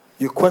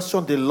 You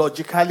question the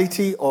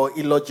logicality or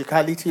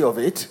illogicality of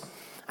it.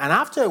 And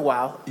after a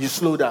while, you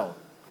slow down.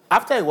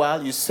 After a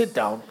while, you sit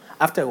down.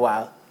 After a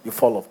while, you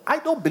fall off. I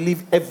don't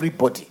believe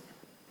everybody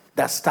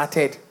that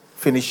started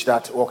finished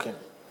that walking.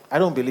 I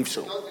don't believe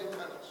so.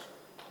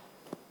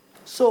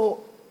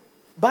 So,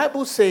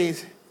 Bible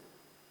says,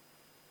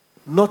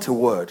 not a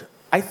word.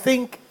 I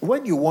think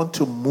when you want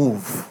to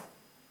move,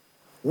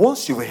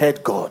 once you've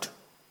heard God,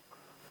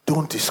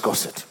 don't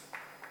discuss it.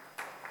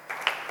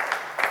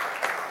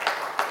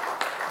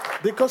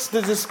 Because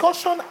the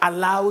discussion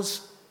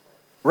allows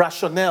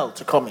rationale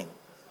to come in.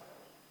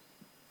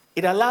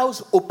 It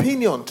allows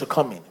opinion to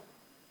come in.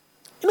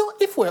 You know,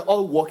 if we're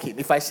all walking,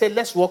 if I say,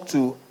 let's walk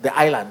to the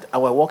island,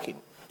 and we're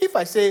walking. If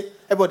I say,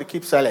 everybody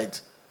keep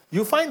silent,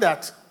 you find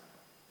that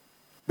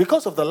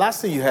because of the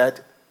last thing you heard,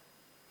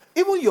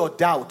 even your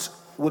doubt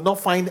will not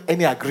find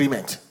any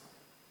agreement.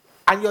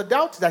 And your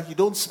doubt that you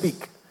don't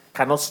speak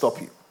cannot stop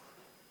you.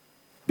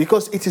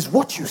 Because it is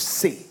what you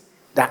say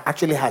that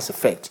actually has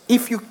effect.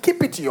 If you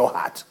keep it to your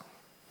heart,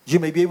 you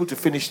may be able to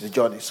finish the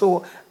journey.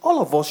 So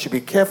all of us should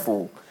be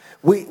careful.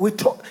 We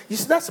talk. You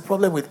see, that's the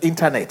problem with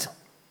internet,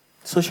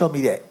 social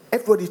media.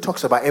 Everybody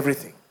talks about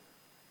everything.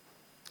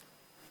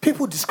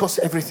 People discuss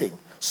everything.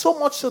 So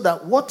much so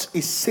that what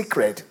is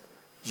sacred,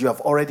 you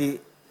have already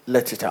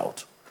let it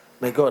out.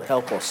 May God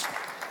help us.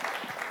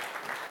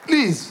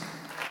 Please.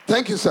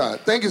 Thank you, sir.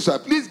 Thank you, sir.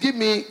 Please give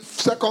me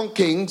 2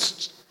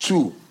 Kings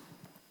 2.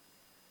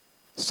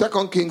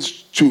 2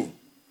 Kings 2.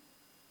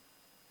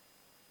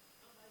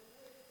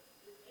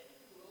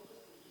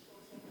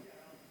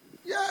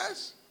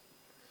 Yes.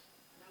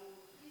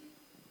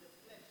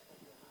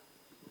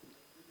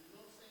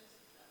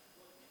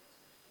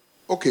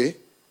 Okay.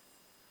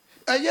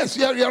 Yes,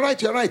 you're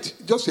right.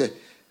 Just say.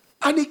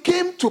 And it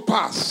came to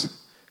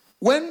pass,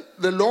 when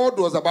the Lord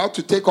was about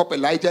to take up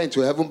Elijah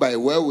into heaven by a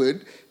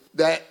whirlwind,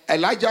 that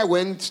Elijah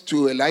went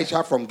to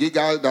Elisha from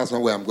Gilgal. That's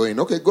not where I'm going.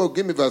 Okay, go.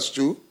 Give me verse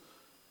 2.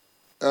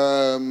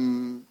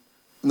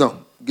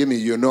 No, give me,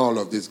 you know all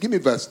of this. Give me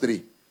verse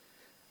 3.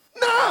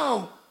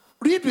 Now,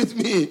 read with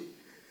me.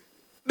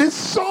 The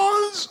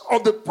sons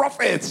of the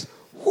prophets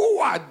who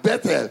were at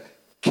Bethel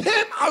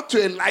came out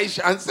to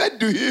Elisha and said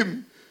to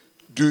him,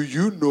 do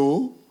you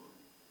know?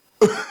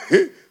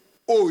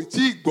 Oh,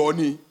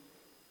 Bonnie,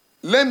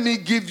 let me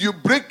give you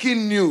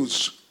breaking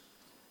news.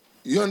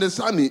 You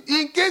understand me?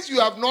 In case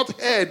you have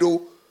not heard,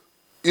 oh,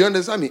 you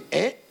understand me?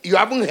 You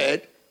haven't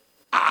heard?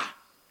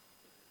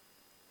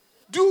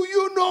 Do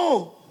you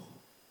know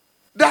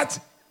that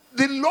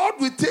the Lord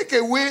will take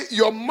away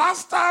your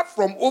master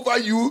from over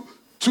you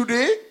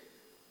today?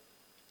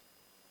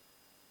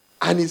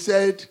 And he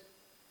said,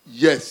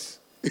 yes.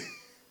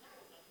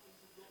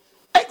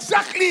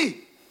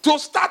 Exactly. To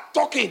start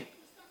talking.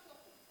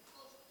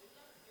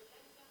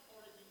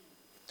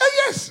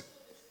 Yes.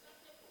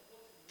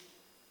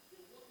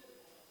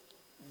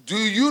 Do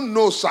you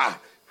know, sir,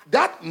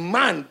 that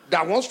man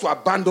that wants to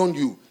abandon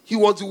you, he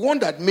was the one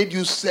that made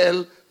you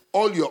sell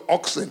all your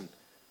oxen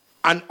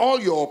and all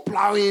your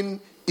plowing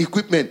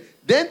equipment.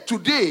 Then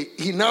today,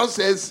 he now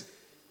says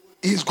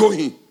he's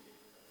going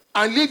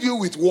and leave you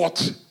with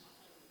what?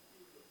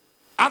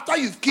 After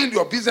you've killed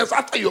your business,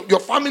 after your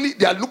family,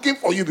 they are looking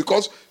for you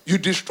because you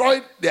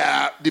destroyed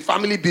the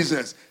family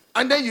business.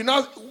 And then you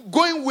now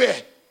going where?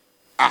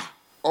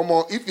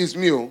 If it's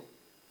me,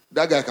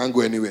 that guy can't go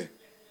anywhere.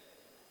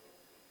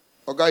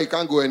 Okay, he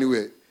can't go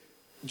anywhere.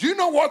 Do you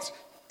know what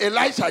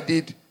Elisha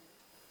did?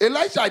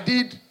 Elisha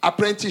did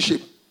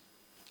apprenticeship.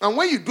 And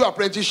when you do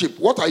apprenticeship,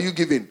 what are you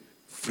given?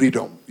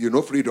 Freedom. You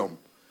know, freedom.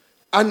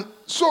 And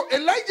so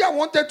Elijah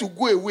wanted to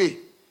go away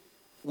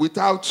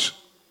without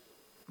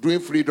doing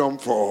freedom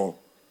for...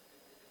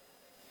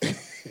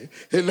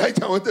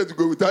 Elijah wanted to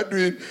go without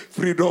doing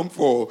freedom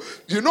for...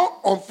 You know,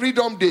 on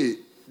Freedom Day,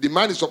 the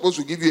man is supposed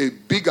to give you a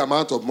big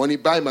amount of money,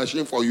 buy a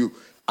machine for you,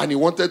 and he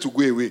wanted to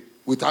go away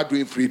without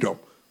doing freedom.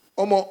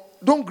 Omo,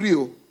 don't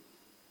grill.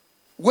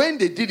 When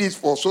they did it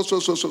for so,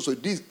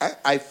 this,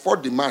 I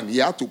fought the man. He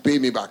had to pay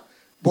me back.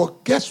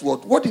 But guess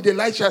what? What did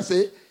Elisha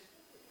say?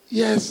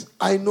 Yes,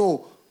 I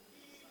know.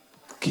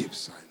 Keep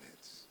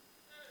silence.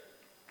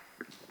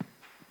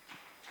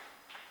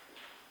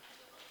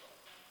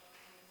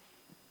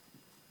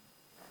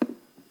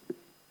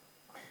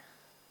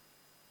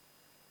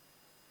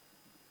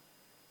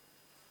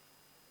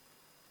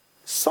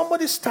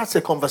 Somebody starts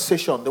a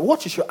conversation.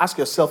 What you should ask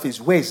yourself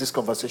is, where is this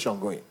conversation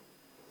going?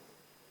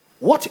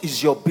 What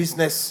is your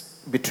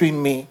business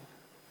between me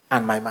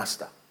and my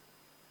master?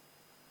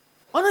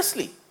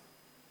 Honestly.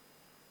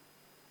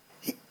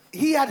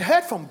 He had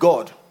heard from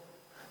God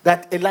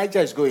that Elijah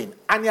is going,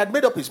 and he had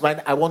made up his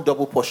mind, I want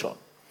double portion.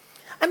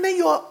 And then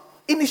you're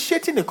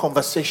initiating a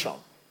conversation.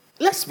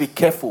 Let's be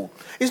careful.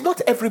 It's not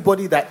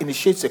everybody that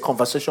initiates a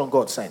conversation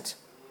God sent.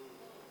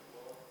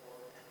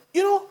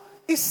 You know,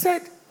 he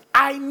said,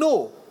 I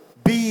know,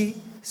 be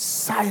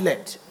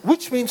silent.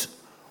 Which means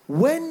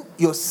when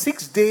your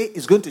 6th day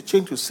is going to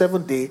change to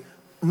 7th day,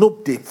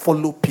 nobody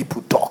follow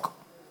people talk.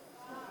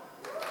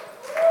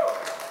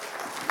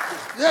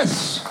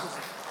 Yes.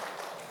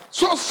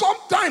 So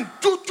sometimes,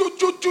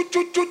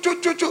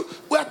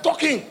 we are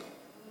talking.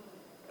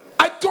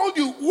 I told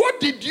you, what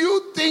did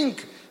you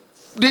think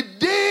the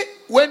day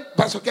when,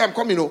 Pastor K, I'm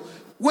coming,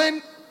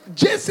 when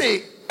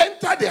Jesse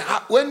entered the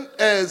house, when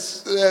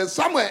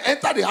Samuel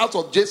entered the house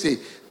of Jesse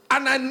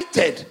and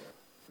anointed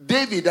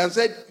David and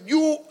said,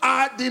 you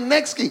are the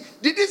next king.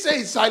 Did he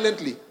say it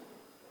silently?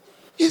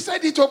 He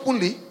said it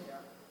openly.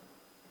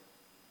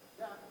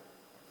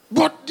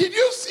 But did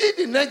you see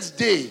the next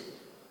day,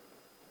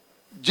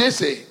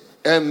 Jesse,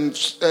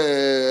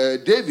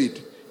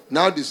 David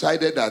now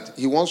decided that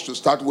he wants to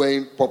start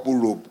wearing purple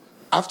robe.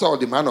 After all,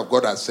 the man of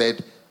God has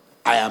said,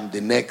 I am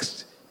the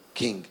next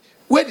king.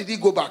 Where did he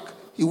go back?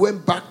 He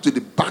went back to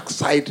the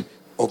backside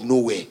of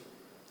nowhere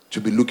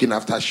to be looking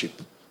after sheep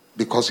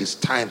because his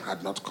time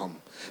had not come.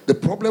 The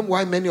problem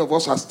why many of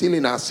us are still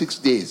in our 6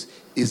 days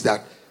is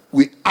that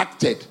we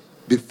acted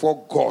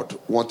before God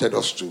wanted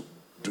us to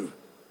do.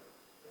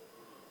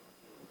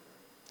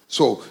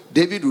 So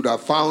David would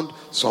have found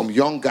some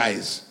young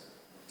guys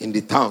in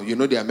the town. You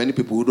know, there are many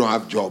people who don't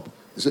have job.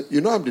 He said,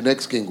 you know, I'm the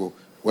next king.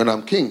 When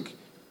I'm king,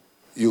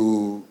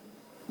 you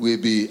will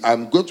be,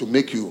 I'm going to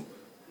make you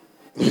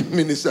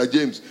Minister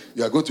James.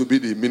 You are going to be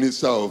the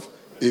minister of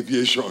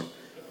aviation.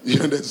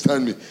 You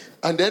understand me?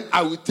 And then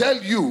I will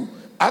tell you,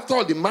 after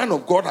all, the man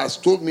of God has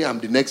told me I'm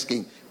the next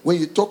king. When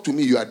you talk to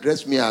me, you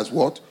address me as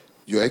what?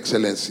 Your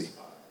Excellency.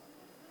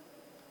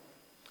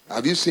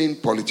 Have you seen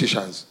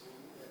politicians?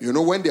 You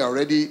know, when they're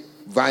already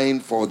vying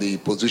for the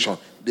position,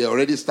 they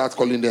already start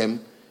calling them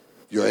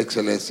Your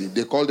Excellency.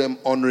 They call them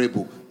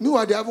honorable.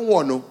 Meanwhile, they haven't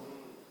won.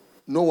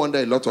 No wonder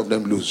a lot of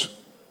them lose.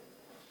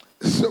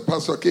 So,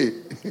 Pastor K.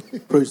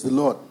 Praise the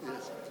Lord.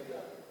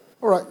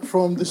 All right,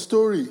 from the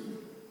story,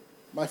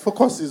 my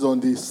focus is on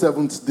the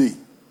 7th day.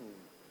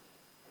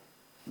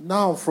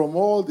 Now, from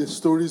all the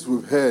stories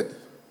we've heard,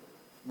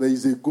 there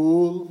is a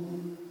goal,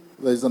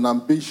 there is an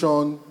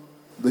ambition,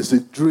 there's a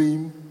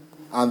dream,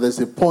 and there's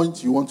a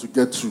point you want to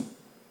get to.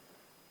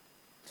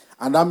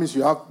 And that means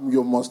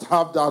you must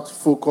have that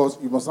focus,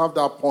 you must have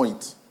that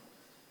point.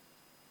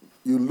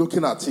 You're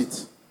looking at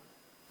it.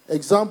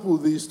 Example,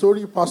 the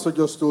story Pastor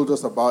just told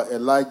us about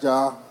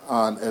Elijah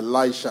and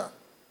Elisha.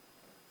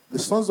 The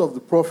sons of the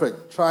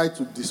prophet tried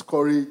to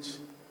discourage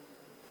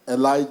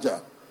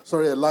Elisha,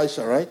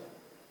 right?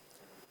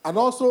 And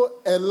also,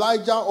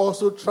 Elijah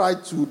also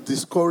tried to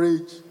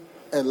discourage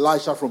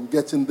Elisha from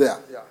getting there.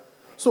 Yeah.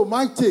 So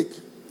my take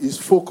is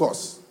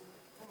focus.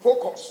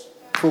 Focus.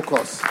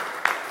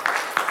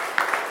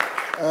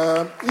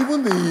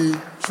 Even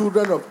the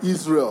children of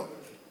Israel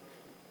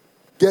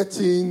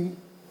getting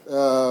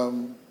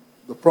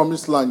the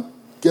promised land,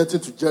 getting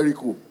to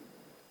Jericho,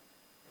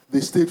 they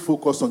stayed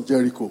focused on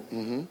Jericho.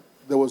 Mm-hmm.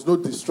 There was no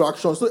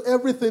distraction. So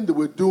everything they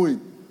were doing,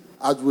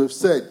 as we've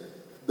said,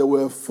 they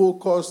were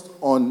focused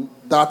on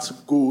that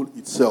goal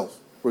itself.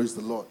 Praise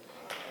the Lord.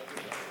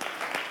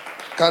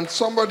 Can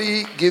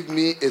somebody give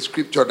me a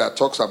scripture that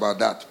talks about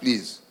that,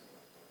 please?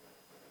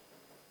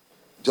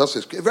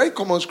 Just a very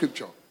common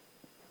scripture.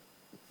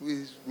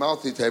 We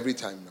mouth it every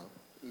time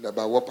now.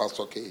 About what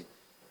Pastor K.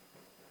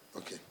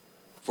 Okay.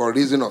 For a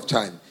reason of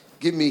time.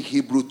 Give me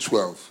Hebrew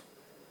 12.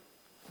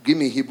 Give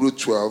me Hebrew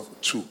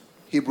 12:2.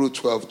 Hebrew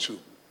 12:2.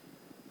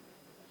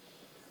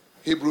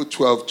 Hebrew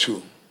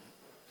 12:2.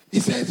 He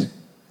said,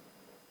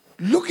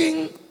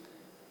 looking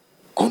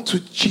unto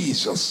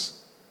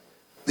Jesus,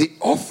 the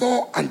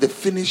author and the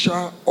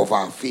finisher of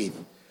our faith,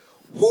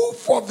 who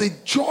for the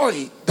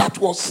joy that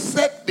was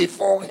set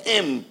before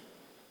him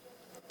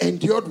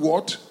endured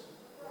what?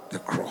 The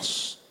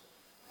cross.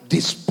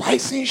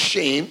 Despising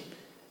shame,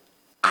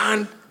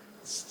 and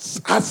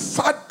has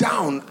sat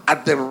down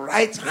at the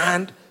right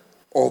hand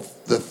of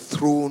the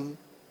throne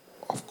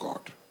of God.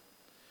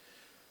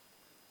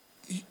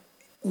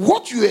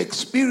 What you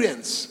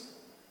experience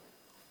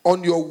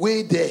on your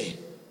way there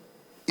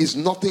is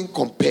nothing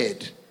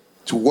compared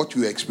to what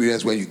you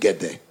experience when you get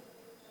there.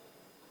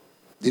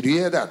 Did you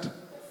hear that?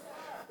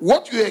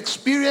 What you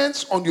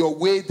experience on your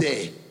way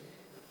there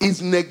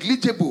is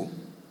negligible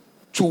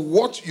to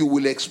what you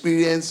will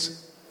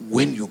experience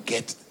when you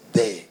get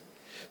there.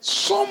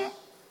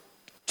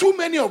 Too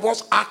many of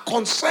us are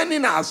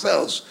concerning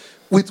ourselves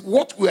with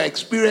what we are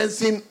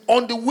experiencing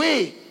on the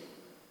way.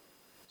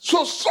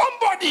 So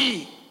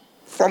somebody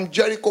from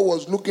Jericho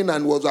was looking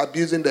and was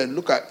abusing them.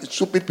 Look at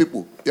stupid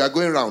people. You are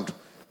going around.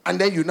 And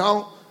then you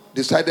now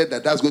decided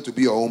that that's going to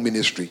be your own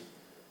ministry.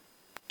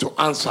 To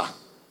answer.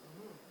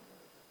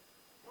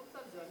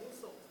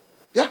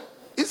 Yeah,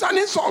 it's an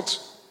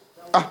insult.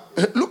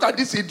 Look at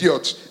these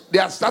idiots. They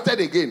have started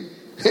again.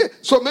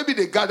 So maybe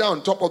they gather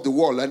on top of the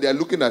wall and they are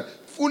looking at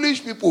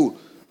foolish people.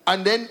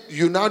 And then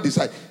you now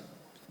decide.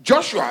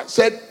 Joshua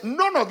said,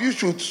 none of you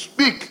should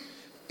speak.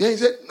 Then he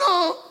said,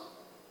 no.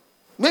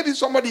 Maybe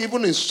somebody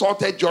even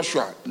insulted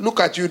Joshua. Look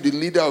at you, the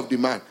leader of the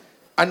man.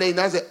 And then he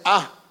now said,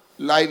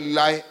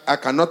 lie. I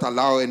cannot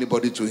allow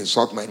anybody to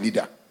insult my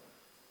leader.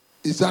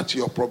 Is that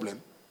your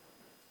problem?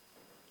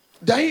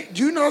 Do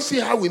you now see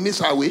how we miss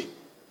our way?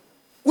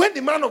 When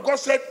the man of God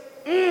said,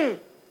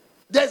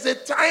 there's a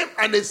time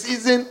and a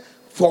season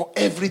for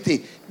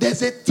everything.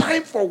 There's a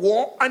time for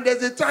war and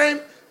there's a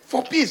time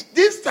for peace.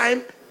 This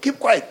time, keep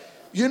quiet.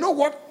 You know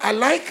what I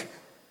like?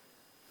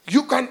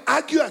 You can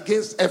argue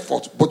against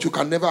effort, but you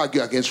can never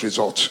argue against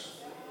results.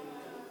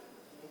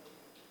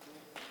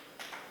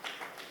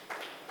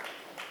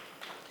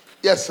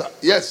 Yes, sir.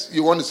 Yes,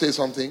 you want to say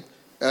something?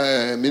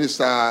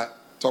 Minister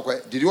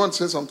Tokwe, did you want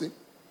to say something?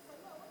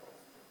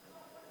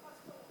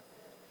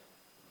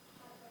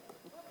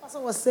 Pastor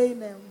was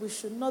saying we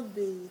should not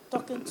be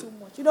talking too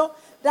much. You know,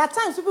 there are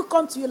times people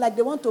come to you like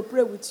they want to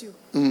pray with you.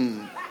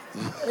 You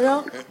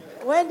know,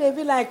 when they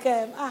be like,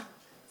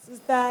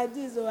 sister,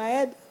 this, or I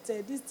heard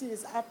that this thing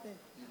is happening.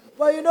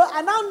 But you know,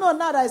 I now know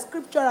that it's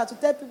scriptural to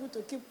tell people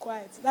to keep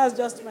quiet. That's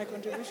just my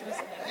contribution.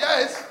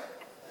 Yes,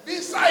 be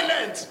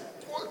silent.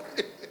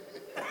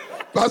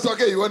 Pastor,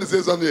 okay, you want to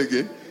say something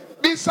again?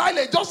 Be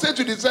silent. Just say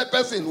to the third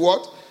person,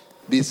 what?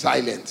 Be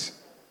silent.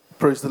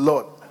 Praise the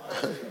Lord.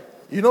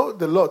 You know,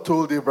 the Lord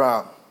told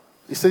Abraham,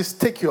 he says,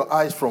 take your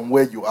eyes from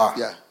where you are.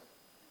 Yeah.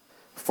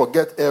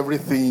 Forget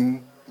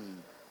everything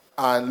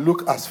and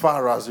look as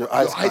far as your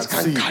eyes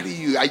can see. Carry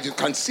you. You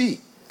can see.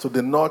 To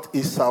the north,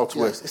 east,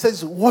 southwest. Yeah. It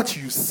says, what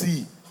you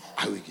see,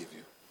 I will give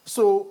you.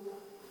 So,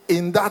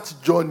 in that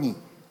journey,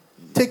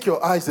 take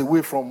your eyes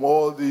away from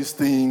all these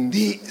things.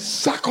 The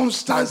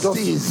circumstances. And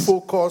just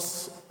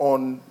focus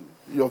on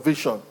your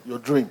vision, your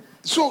dream.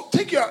 So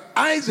take your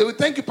eyes away.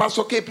 Thank you,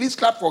 Pastor K. Please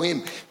clap for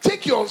him.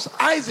 Take your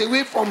eyes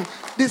away from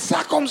the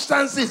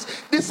circumstances.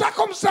 The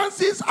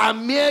circumstances are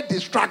mere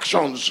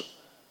distractions.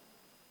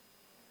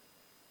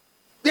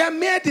 They are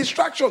mere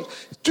distractions.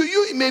 To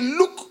you, it may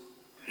look,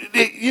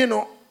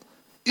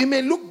 it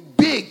may look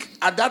big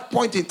at that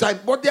point in time,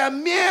 but they are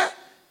mere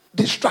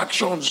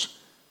distractions.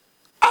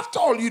 After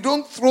all, you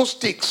don't throw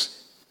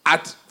sticks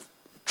at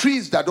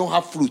trees that don't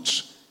have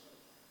fruits.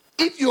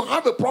 If you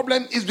have a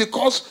problem, it's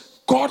because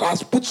God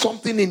has put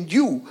something in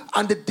you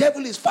and the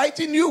devil is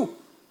fighting you.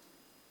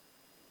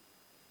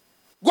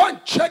 Go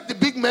and check the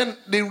big men,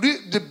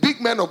 the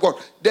big men of God.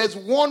 There's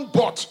one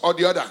but or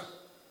the other.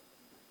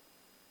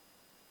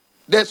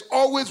 There's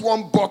always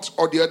one but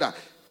or the other.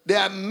 There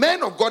are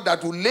men of God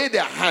that will lay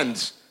their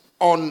hands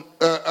on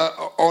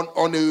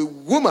a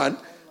woman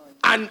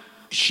and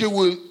she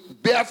will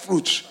bear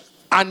fruit.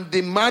 And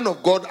the man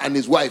of God and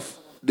his wife,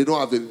 they don't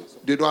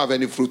have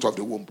any fruit of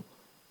the womb.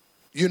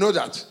 You know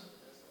that?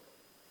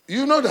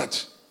 You know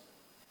that?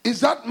 Is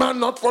that man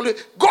not following?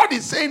 God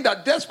is saying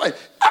that despite...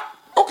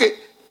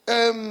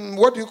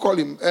 what do you call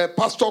him?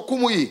 Pastor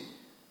Kumuyi.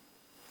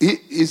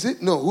 Is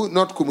it? No, who?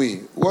 Not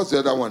Kumuyi. What's the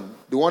other one?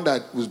 The one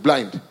that was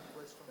blind.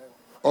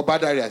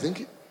 Obadari, I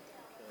think.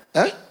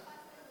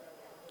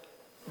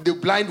 The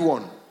blind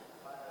one.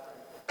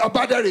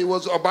 Obadari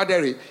was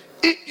Obadari.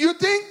 You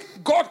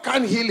think God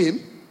can heal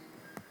him?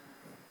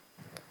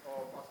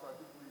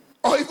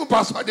 Or even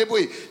Pastor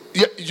Adeboye.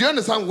 You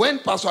understand? When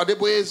Pastor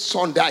Adeboye's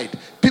son died,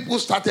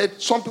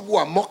 some people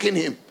were mocking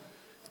him.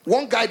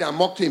 One guy that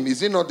mocked him, is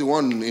he not the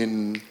one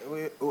in...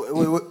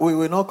 We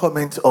will not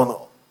comment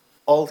on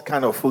all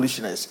kind of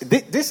foolishness.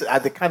 These are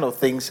the kind of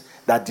things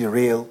that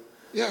derail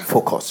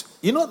focus.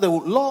 You know, the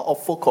law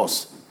of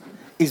focus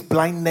is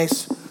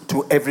blindness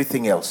to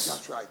everything else.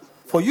 That's right.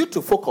 For you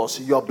to focus,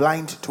 you're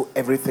blind to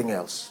everything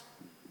else.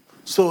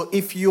 So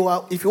if you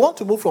want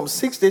to move from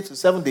 6 days to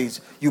 7 days,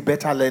 you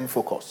better learn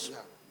focus. Yeah.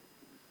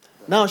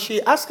 Now,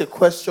 she asked a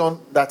question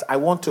that I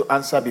want to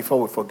answer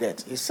before we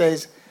forget. It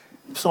says,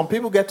 some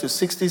people get to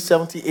 60,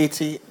 70,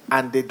 80,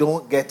 and they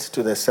don't get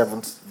to the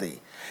 7th day.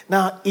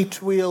 Now,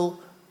 it will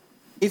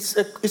It's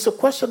a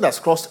question that's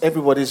crossed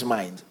everybody's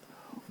mind.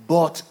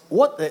 But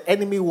what the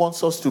enemy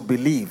wants us to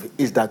believe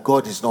is that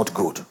God is not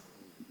good.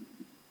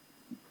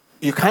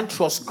 You can't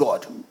trust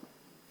God.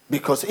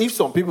 Because if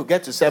some people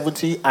get to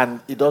 70 and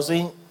there's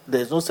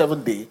no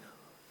 7th day,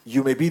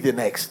 you may be the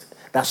next.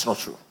 That's not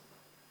true.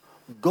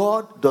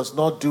 God does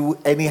not do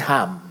any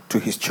harm to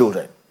his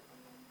children.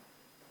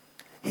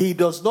 He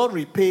does not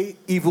repay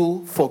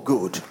evil for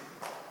good.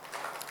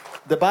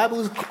 The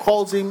Bible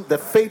calls him the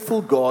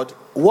faithful God.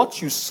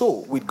 What you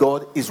sow with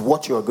God is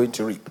what you are going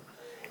to reap.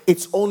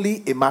 It's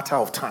only a matter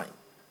of time.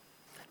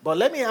 But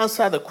let me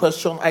answer the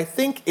question. I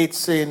think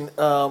it's in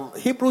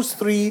Hebrews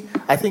 3,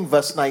 I think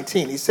verse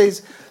 19. It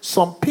says,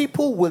 some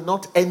people will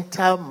not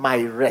enter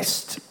my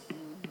rest.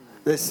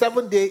 The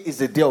 7th day is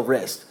the day of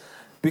rest.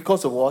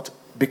 Because of what?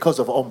 Because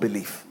of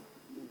unbelief.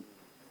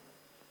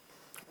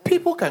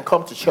 People can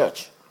come to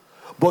church,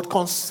 but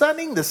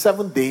concerning the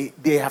 7th day,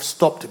 they have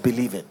stopped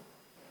believing.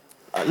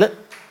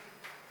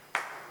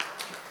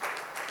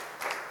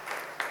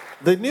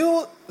 The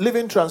New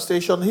Living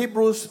Translation,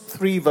 Hebrews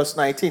 3 verse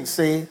 19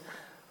 say,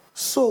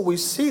 so we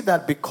see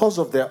that because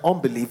of their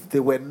unbelief, they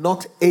were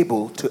not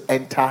able to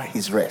enter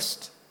his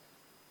rest.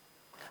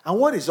 And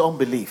what is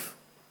unbelief?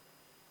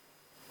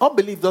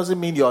 Unbelief doesn't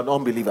mean you're an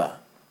unbeliever.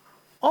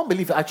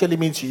 Unbelief actually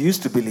means you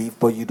used to believe,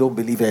 but you don't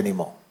believe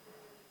anymore.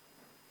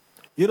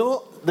 You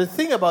know, the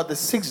thing about the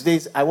 6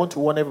 days I want to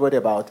warn everybody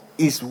about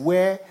is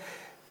where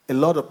a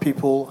lot of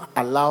people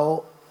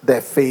allow their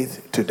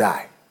faith to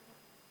die.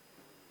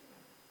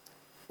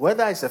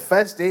 Whether it's the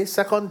 1st day,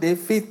 2nd day,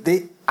 5th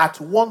day, at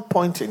one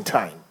point in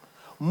time,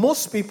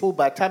 most people,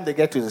 by the time they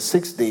get to the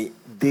 6th day,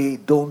 they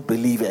don't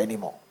believe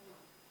anymore.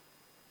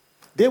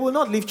 They will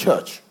not leave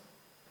church.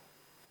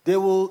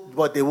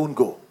 But they won't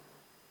go.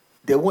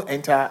 They won't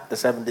enter the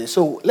 7th day.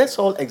 So let's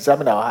all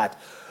examine our heart.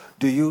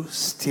 Do you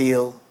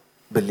still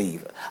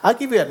believe? I'll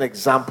give you an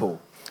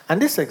example.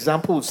 And this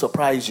example will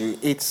surprise you.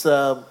 It's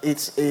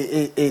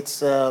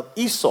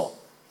Esau.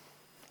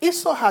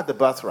 Esau had the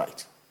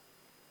birthright.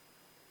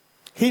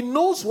 He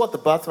knows what the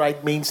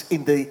birthright means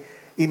in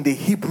the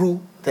Hebrew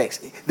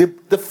text.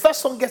 The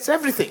first one gets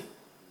everything.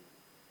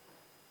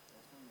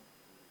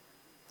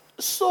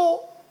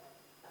 So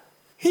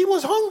he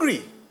was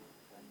hungry.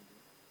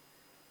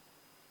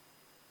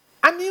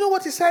 And you know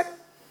what he said?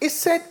 He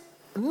said,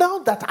 now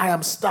that I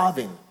am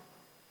starving,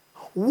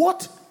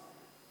 what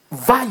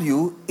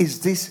value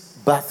is this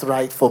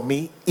birthright for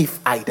me if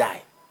I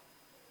die?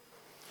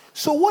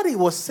 So what he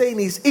was saying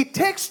is, it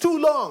takes too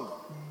long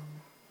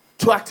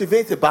to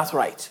activate the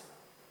birthright.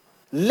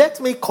 Let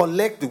me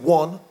collect the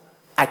one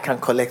I can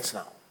collect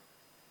now.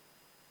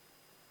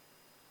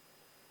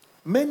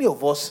 Many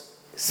of us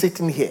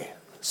sitting here,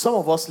 some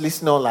of us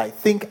listening online,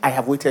 think I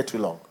have waited too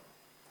long.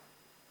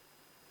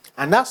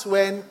 And that's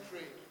when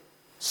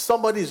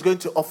somebody is going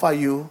to offer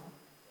you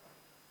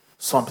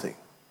something.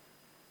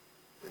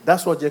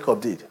 That's what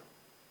Jacob did.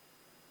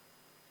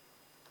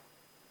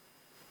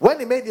 When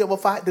he made the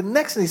offer, the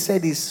next thing he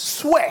said is,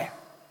 swear.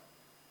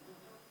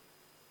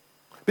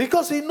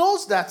 Because he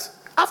knows that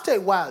after a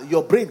while,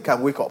 your brain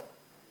can wake up.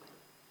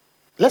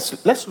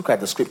 Let's look at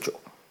the scripture.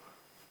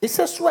 It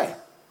says, swear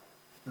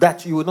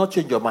that you will not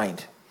change your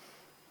mind.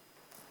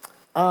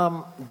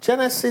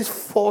 Genesis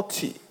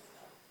 40,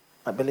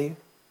 I believe.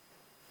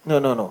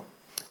 No.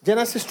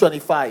 Genesis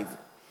 25,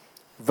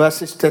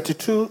 verses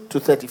 32 to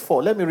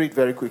 34. Let me read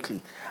very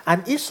quickly.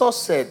 And Esau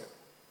said,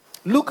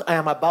 look, I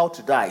am about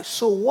to die.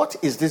 So what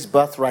is this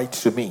birthright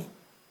to me?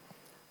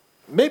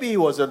 Maybe he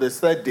was on the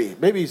 3rd day.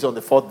 Maybe he's on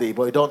the 4th day,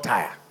 but he don't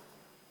tire.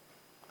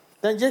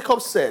 Then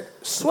Jacob said,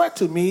 swear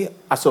to me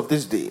as of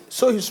this day.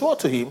 So he swore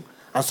to him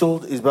and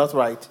sold his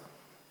birthright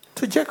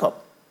to Jacob.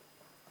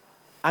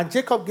 And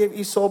Jacob gave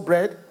Esau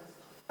bread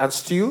and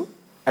stew,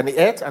 and he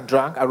ate and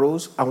drank,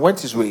 arose, and went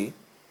his way.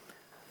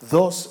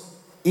 Thus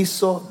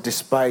Esau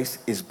despised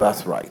his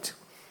birthright.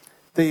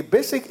 The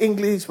basic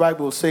English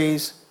Bible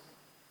says,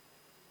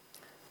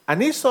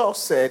 and Esau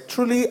said,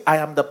 truly I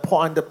am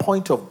on the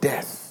point of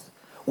death.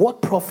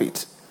 What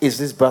profit is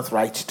this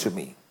birthright to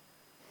me?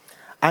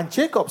 And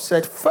Jacob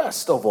said,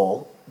 first of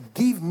all,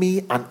 give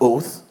me an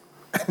oath.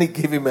 And he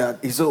gave him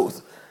his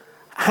oath,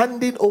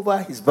 handing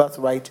over his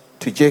birthright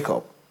to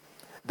Jacob.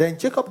 Then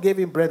Jacob gave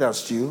him bread and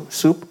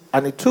soup,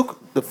 and he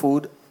took the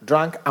food,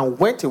 drank, and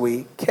went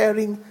away,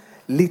 caring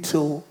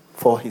little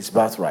for his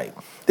birthright.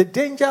 The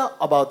danger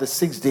about the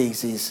 6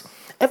 days is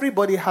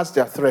everybody has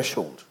their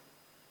threshold.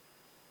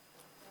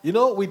 You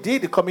know, we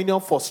did the communion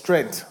for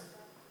strength.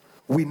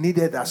 We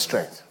needed that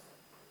strength.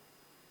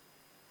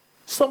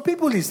 Some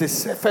people is the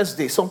 1st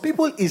day. Some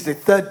people is the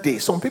 3rd day.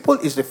 Some people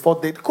is the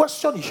 4th day. The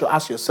question you should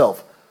ask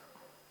yourself,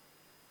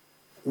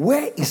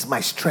 where is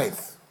my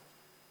strength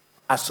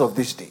as of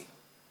this day?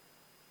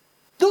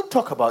 Don't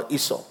talk about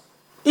Esau.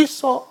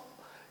 Esau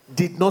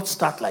did not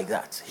start like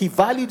that. He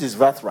valued his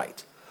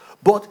birthright.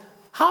 But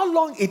how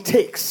long it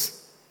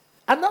takes,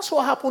 and that's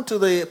what happened to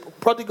the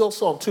prodigal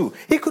son too.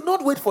 He could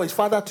not wait for his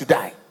father to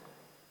die.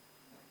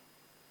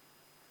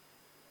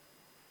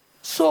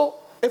 So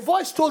a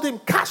voice told him,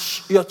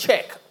 cash your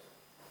check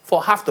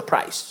for half the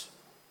price.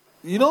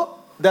 You know,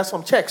 there's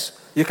some checks.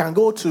 You can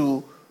go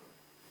to,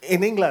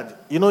 in England,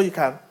 you know, you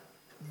can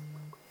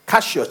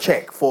cash your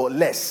check for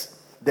less.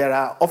 There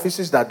are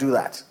offices that do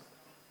that.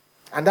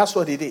 And that's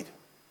what he did.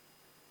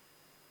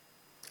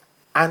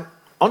 And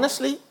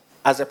honestly,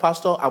 as a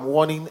pastor, I'm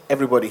warning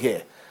everybody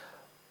here.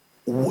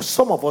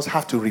 Some of us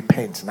have to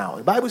repent now.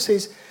 The Bible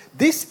says,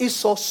 this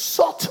Esau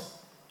sought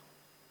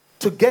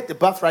to get the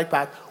birthright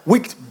back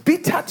with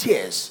bitter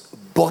tears,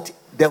 but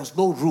there was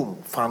no room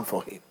found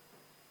for him.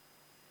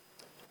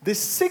 The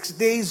 6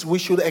 days we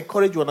should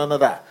encourage one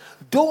another.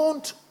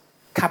 Don't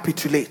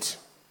capitulate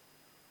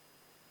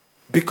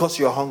because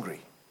you're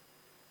hungry.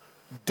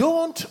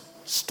 Don't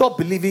stop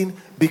believing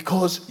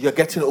because you're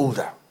getting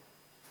older.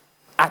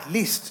 At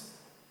least,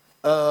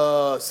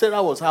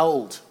 Sarah was how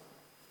old?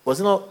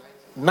 Was it not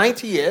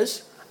 90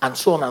 years? And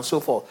so on and so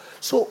forth.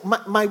 So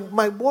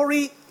my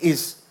worry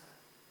is,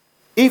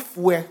 if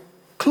we're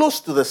close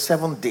to the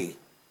 7th day,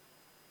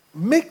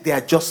 make the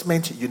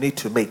adjustment you need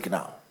to make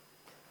now.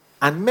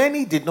 And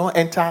many did not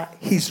enter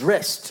his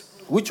rest,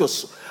 which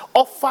was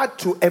offered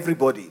to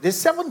everybody. The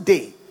 7th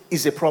day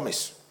is a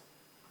promise.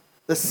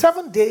 The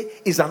 7th day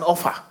is an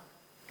offer.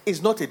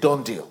 It's not a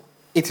done deal.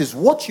 It is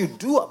what you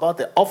do about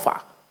the offer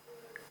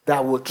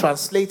that will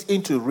translate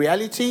into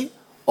reality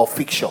or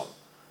fiction.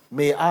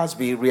 May ours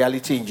be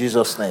reality in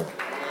Jesus' name.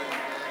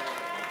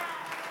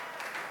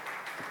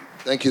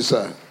 Thank you,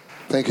 sir.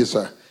 Thank you,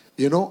 sir.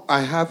 You know,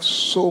 I have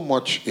so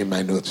much in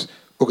my notes.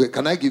 Okay,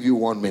 can I give you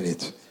 1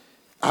 minute?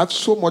 I have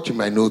so much in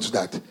my notes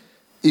that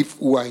if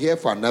we are here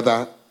for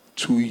another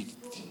 2 weeks.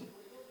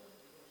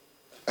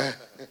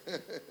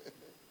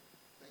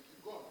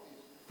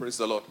 Praise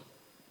the Lord.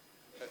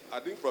 I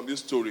think from this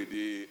story,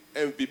 the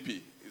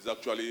MVP is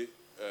actually,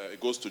 it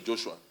goes to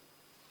Joshua.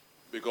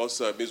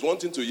 Because he's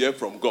wanting to hear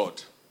from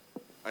God.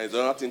 And he's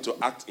another thing to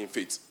act in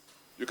faith.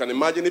 You can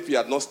imagine if he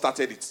had not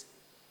started it.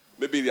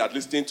 Maybe he had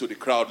listened to the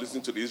crowd,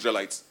 listening to the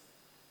Israelites.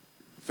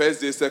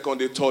 First day, second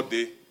day, third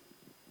day.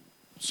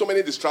 So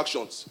many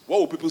distractions. What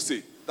will people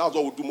say? That's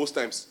what we do most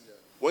times.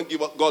 When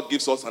God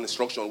gives us an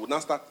instruction, we now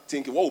start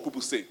thinking, what will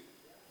people say?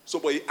 So,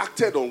 but he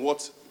acted on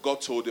what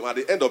God told him. At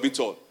the end of it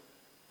all,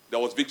 there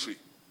was victory.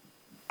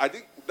 I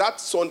think that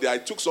Sunday, I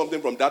took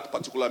something from that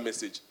particular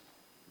message.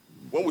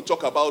 When we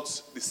talk about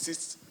the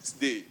 6th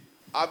day,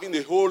 having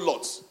a whole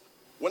lot.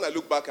 When I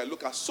look back, I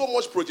look at so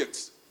much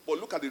projects, but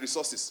look at the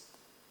resources.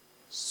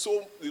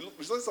 So the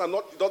resources are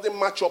not, it doesn't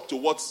match up to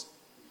what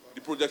the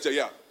projects are.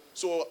 Yeah.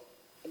 So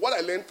what I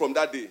learned from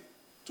that day,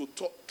 to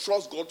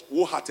trust God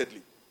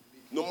wholeheartedly,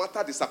 no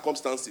matter the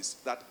circumstances,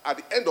 that at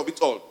the end of it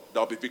all,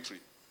 there will be victory.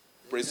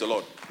 Praise the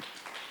Lord.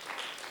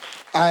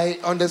 I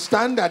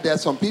understand that there are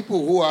some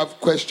people who have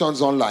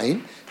questions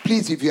online.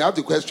 Please, if you have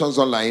the questions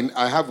online,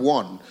 I have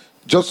one.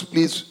 Just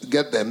please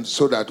get them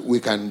so that we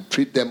can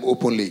treat them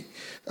openly.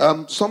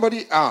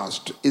 Somebody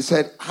asked, he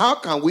said, how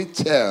can we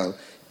tell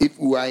if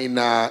we are in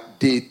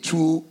day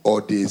 2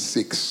 or day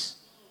 6?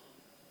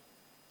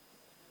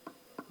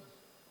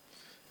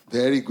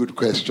 Very good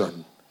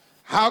question.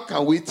 How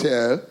can we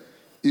tell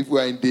if we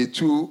are in day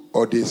 2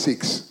 or day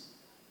 6?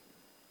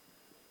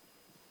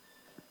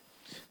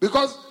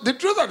 Because the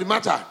truth of the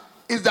matter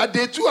is that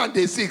day 2 and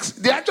day 6,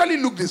 they actually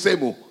look the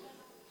same. Oh.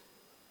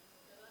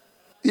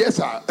 Yes,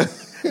 sir.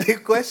 The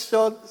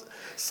question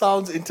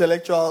sounds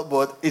intellectual,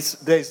 but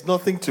there is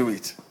nothing to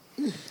it.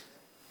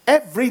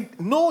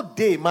 No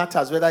day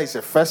matters whether it's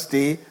the first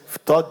day,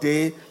 3rd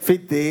day,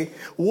 5th day.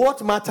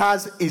 What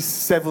matters is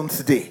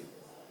 7th day.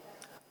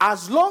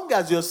 As long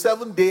as your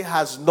 7th day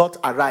has not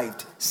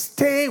arrived,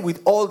 stay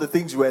with all the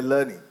things you are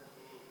learning.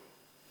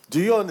 Do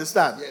you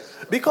understand? Yes.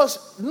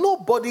 Because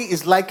nobody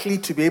is likely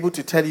to be able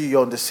to tell you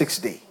you're on the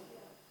 6th day.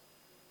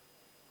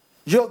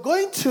 You're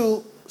going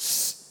to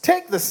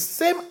take the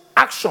same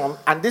action,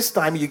 and this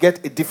time you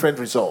get a different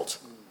result.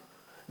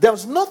 There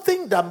was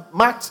nothing that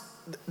marked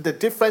the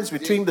difference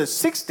between the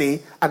 6th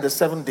day and the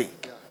 7th day.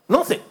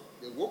 Nothing.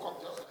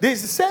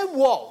 There's the same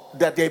wall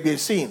that they've been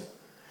seeing.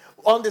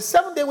 On the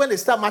 7th day when they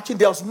start marching,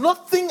 there was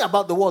nothing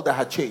about the wall that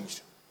had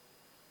changed.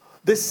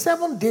 The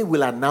 7th day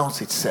will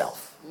announce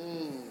itself.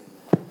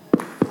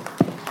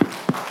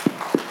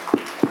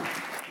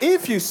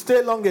 If you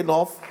stay long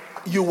enough,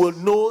 you will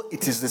know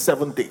it is the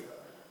 7th day.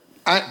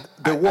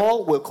 The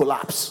wall will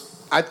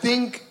collapse. I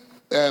think,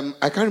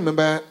 I can't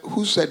remember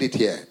who said it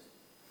here.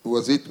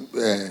 Was it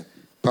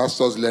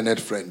Pastor's learned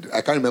friend?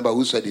 I can't remember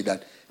who said it,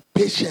 that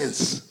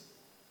patience.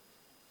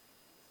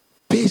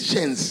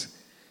 Patience.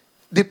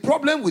 The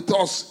problem with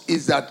us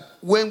is that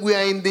when we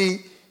are in the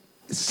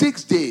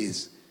 6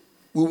 days,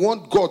 we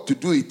want God to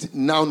do it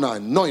now,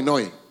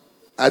 noi.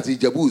 As the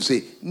Jabu will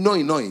say,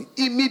 noi,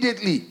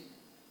 immediately.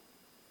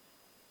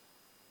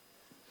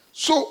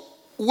 So,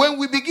 when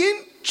we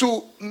begin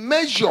to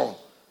measure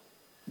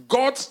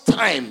God's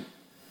time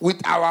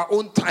with our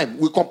own time,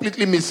 we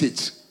completely miss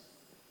it.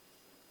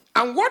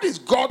 And what is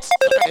God's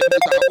time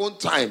with our own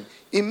time?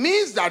 It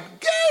means that,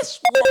 guess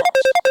what?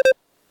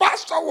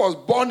 Pastor was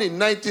born in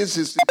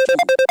 1962.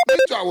 Me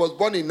too, I was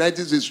born in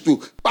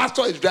 1962.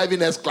 Pastor is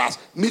driving S-Class.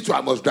 Me too,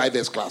 I must drive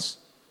S-Class.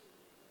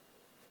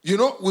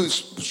 we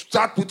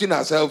start putting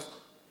ourselves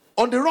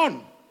on the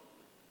run.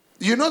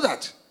 You know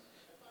that?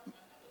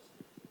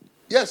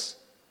 Yes.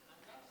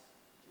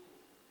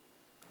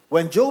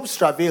 When Job's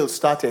travail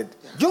started,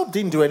 Job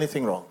didn't do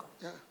anything wrong.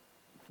 Yeah.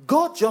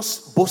 God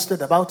just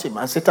boasted about him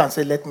and Satan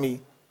said, let me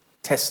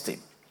test him.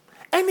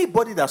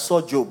 Anybody that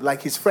saw Job,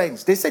 like his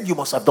friends, they said, you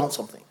must have done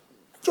something.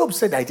 Job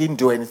said, I didn't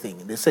do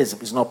anything. They said,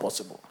 it's not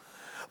possible.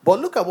 But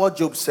look at what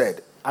Job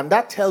said. And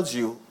that tells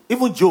you,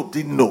 even Job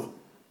didn't know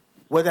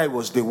whether it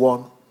was day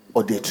 1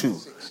 or day 2.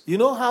 You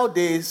know how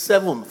day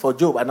 7 for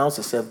Job announced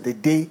itself? The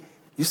day,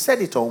 you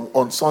said it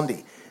on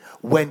Sunday.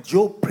 When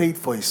Job prayed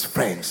for his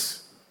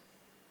friends,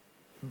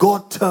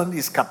 God turned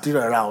his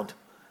captivity around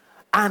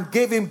and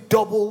gave him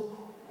double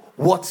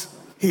what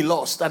he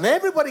lost. And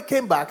everybody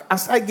came back and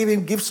started giving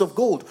him gifts of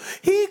gold.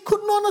 He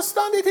couldn't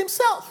understand it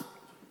himself.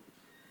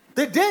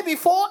 The day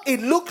before,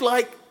 it looked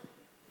like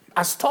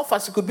as tough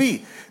as it could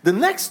be. The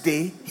next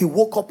day, he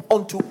woke up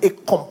onto a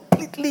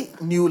completely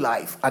new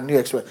life, a new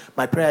experience.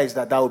 My prayer is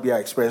that will be our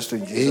experience too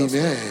in Jesus'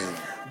 name. Amen.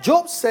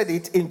 Job said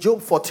it in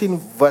Job 14,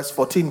 verse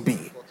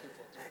 14b.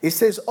 It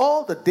says,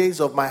 all the days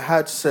of my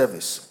hard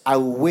service, I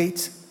will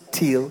wait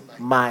till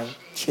my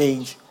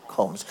change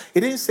comes.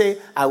 It didn't say,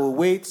 I will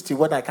wait till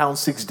when I count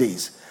 6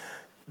 days.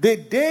 The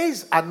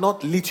days are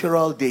not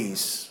literal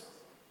days.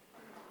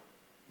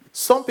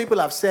 Some people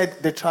have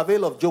said the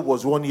travail of Job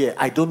was 1 year.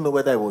 I don't know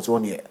whether it was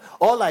 1 year.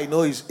 All I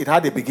know is it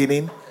had a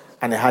beginning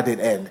and it had an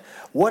end.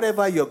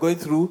 Whatever you're going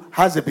through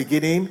has a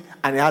beginning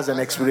and it has an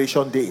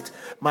expiration date.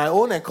 My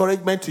own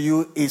encouragement to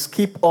you is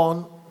keep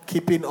on,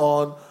 keeping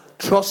on,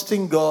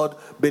 trusting God,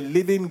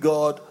 believing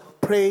God,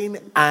 praying,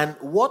 and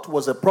what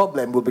was a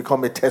problem will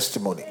become a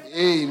testimony.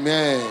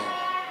 Amen.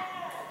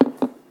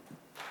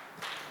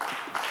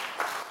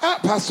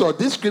 Pastor,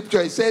 this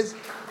scripture, it says,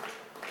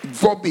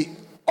 for me,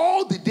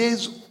 all the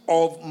days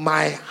of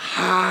my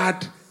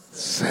hard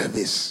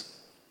service.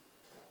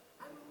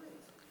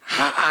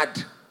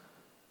 Hard.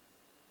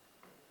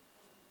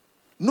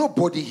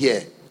 Nobody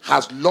here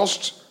has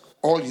lost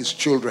all his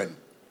children.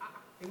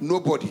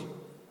 Nobody.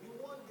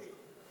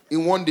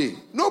 In 1 day.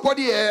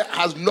 Nobody here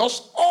has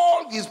lost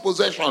all his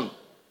possession.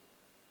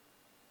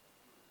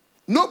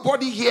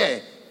 Nobody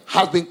here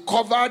has been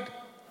covered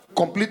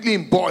completely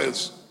in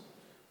boils.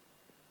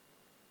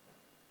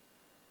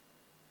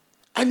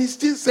 And he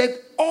still said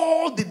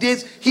all the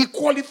days he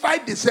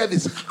qualified the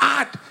service,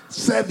 hard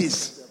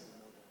service.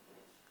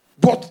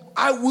 But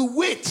I will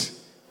wait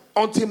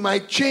until my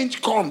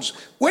change comes.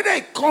 Whether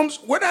it comes,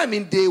 whether I'm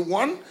in day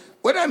 1,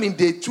 whether I'm in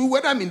day 2,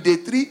 whether I'm in day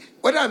 3,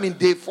 whether I'm in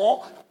day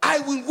 4, I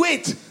will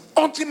wait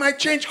until my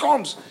change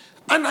comes.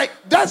 And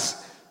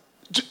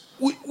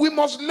we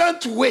must learn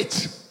to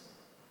wait.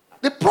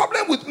 The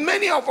problem with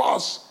many of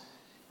us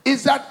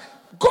is that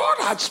God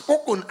had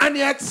spoken and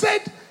he had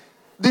said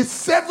the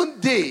 7th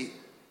day,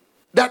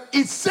 that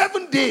it's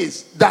 7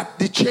 days that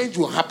the change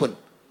will happen.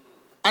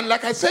 And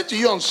like I said to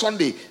you on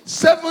Sunday,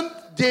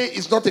 7th day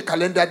is not a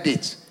calendar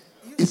date.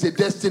 It's a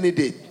destiny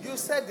date. You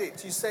said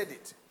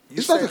it.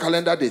 It's not a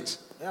calendar date.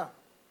 Yeah.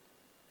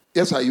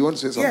 Yes, sir, you want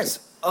to say something? Yes.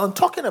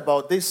 Talking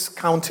about this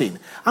counting,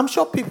 I'm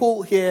sure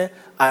people here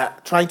are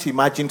trying to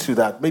imagine to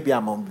that. Maybe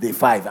I'm on day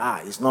 5.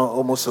 It's not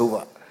almost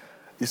over.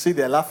 You see,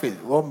 they're laughing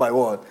one by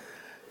one.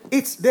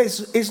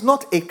 It's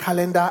not a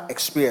calendar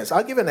experience.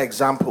 I'll give an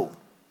example.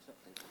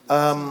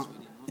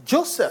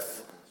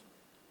 Joseph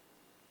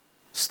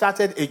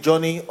started a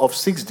journey of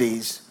 6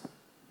 days.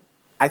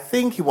 I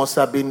think he must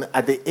have been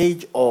at the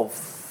age of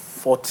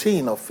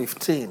 14 or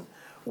 15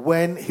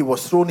 when he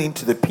was thrown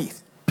into the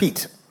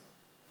pit.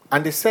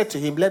 And they said to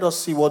him, let us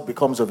see what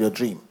becomes of your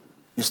dream.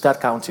 You start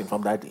counting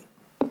from that day.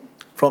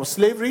 From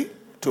slavery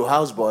to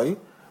houseboy,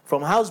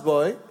 from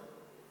houseboy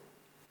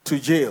to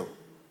jail.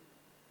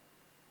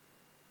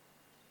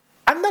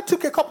 And that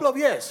took a couple of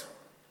years.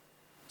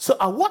 So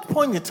at what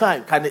point in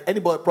time can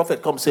anybody,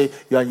 prophet, come say,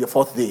 you're on your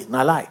 4th day?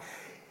 Now lie.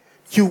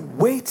 You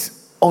wait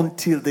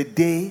until the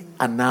day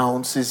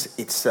announces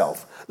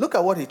itself. Look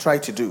at what he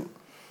tried to do.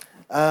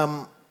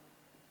 I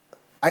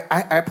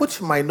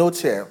put in my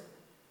notes here.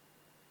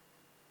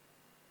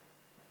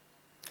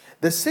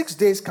 The 6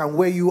 days can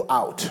wear you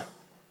out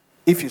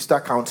if you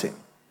start counting.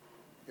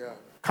 Yeah.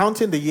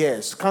 Counting the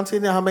years,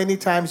 counting how many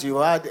times you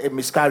had a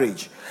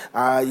miscarriage,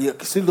 you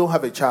still don't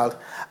have a child.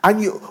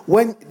 And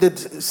when the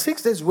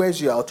 6 days wears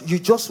you out, you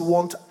just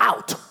want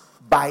out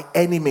by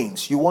any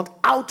means. You want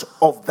out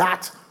of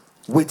that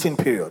waiting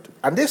period.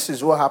 And this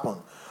is what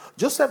happened.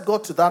 Joseph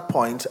got to that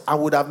point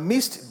and would have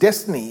missed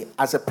destiny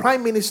as a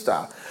prime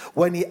minister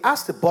when he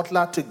asked the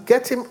butler to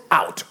get him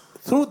out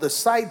through the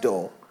side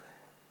door,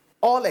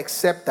 all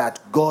except that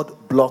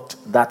God blocked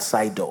that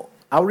side door.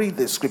 I'll read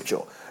the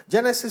scripture.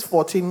 Genesis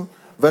 40,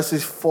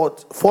 verses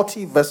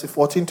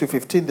 14 to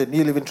 15, the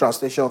New Living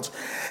Translations.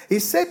 He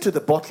said to the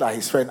butler,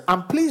 his friend,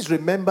 and please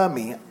remember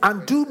me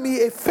and do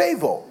me a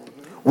favor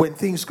when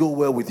things go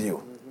well with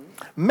you.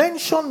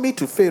 Mention me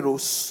to Pharaoh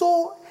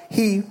so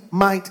he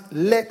might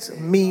let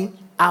me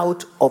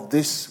out of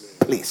this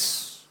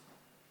place.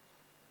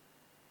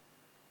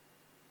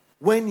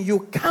 When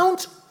you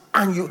count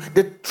And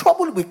the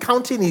trouble with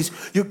counting is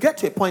you get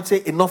to a point,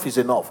 say, enough is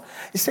enough.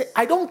 You say,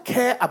 I don't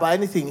care about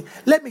anything.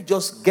 Let me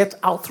just get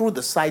out through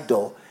the side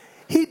door.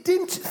 He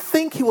didn't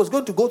think he was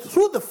going to go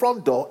through the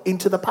front door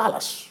into the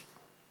palace.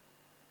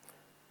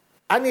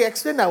 And he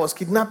explained, I was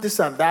kidnapped, this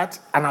and that,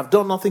 and I've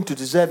done nothing to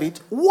deserve it.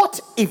 What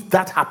if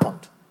that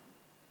happened?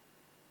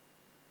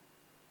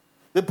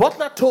 The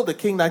butler told the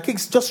king that, king,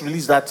 just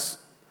release that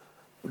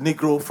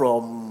Negro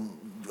from,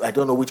 I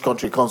don't know which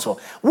country he comes from.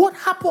 What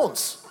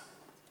happens?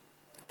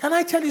 Can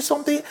I tell you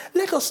something?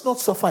 Let us not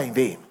suffer in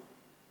vain.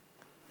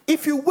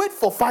 If you wait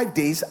for 5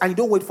 days and you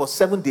don't wait for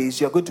 7 days,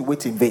 you're going to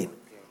wait in vain.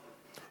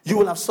 You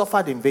will have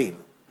suffered in vain.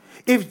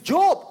 If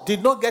Job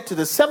did not get to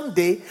the 7th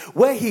day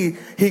where he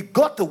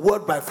got the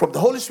word from the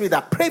Holy Spirit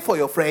that pray for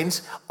your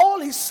friends, all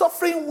his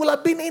suffering will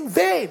have been in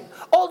vain.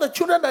 All the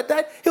children that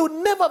died, he would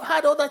never have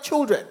had other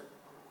children.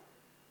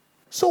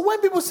 So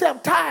when people say, I'm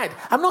tired,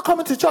 I'm not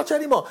coming to church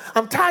anymore,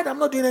 I'm tired, I'm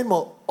not doing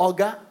anymore,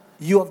 Olga,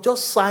 you have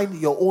just signed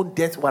your own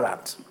death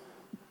warrant.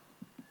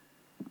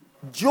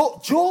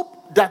 Job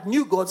that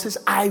knew God says,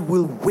 I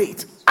will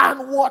wait.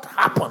 And what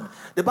happened?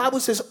 The Bible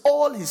says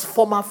all his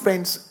former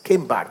friends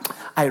came back.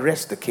 I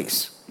rest the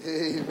case.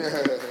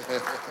 Amen.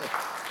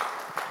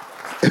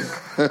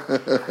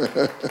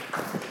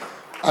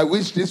 I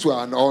wish this were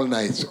an all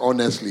night,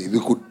 honestly. We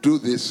could do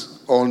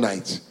this all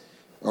night.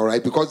 All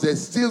right? Because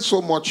there's still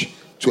so much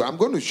to. I'm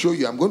going to show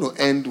you. I'm going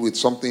to end with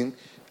something.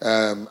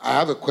 I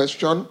have a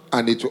question,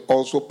 and it will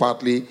also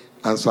partly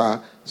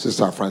answer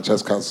Sister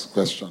Francesca's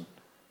question.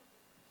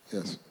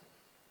 Yes.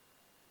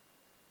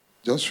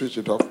 Just switch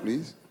it off,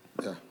 please.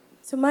 Yeah.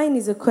 So mine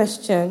is a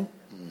question.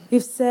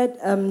 You've said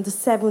the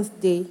 7th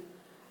day.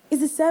 Is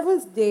the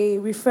 7th day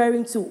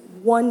referring to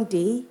one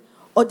day,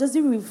 or does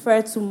it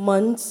refer to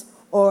months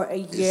or a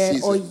year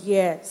or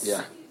years?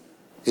 Yeah.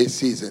 A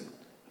season.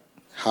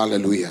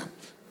 Hallelujah.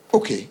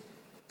 Okay.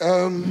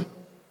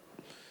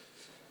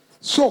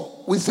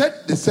 So we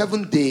said the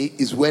 7th day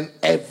is when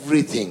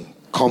everything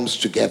comes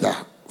together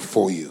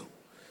for you.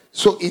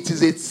 So it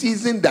is a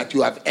season that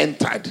you have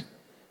entered.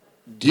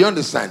 Do you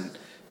understand?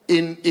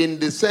 In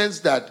the sense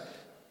that,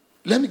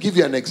 let me give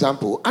you an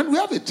example. And we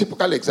have a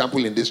typical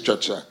example in this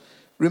church.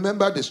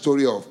 Remember the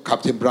story of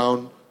Captain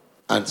Brown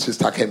and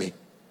Sister Kemi?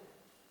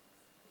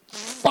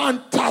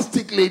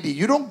 Fantastic lady.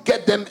 You don't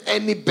get them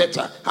any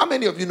better. How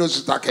many of you know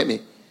Sister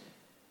Kemi?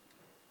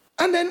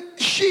 And then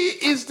she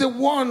is the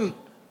one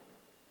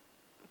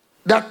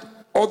that,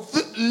 of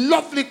the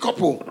lovely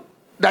couple,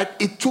 that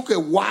it took a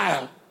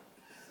while.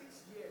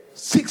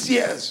 6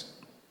 years.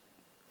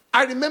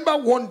 I remember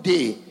one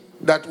day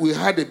that we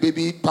had a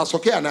baby, Pastor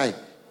K and I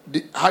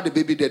had a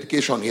baby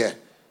dedication here.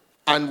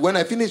 And when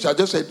I finished, I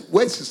just said,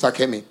 where's Sister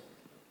Kemi?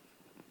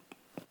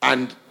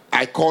 And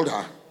I called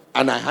her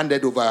and I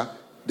handed over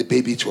the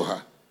baby to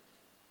her.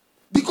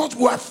 Because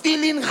we are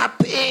feeling her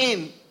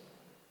pain.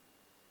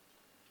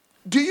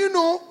 Do you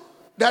know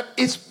that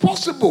it's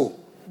possible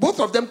both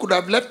of them could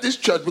have left this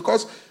church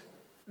because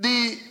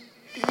the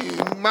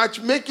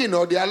matchmaking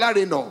or the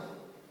alarino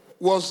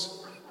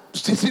was the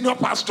senior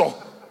pastor.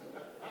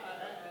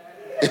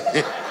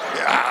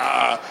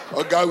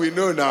 Okay, we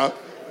know now.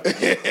 Do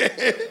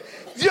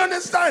you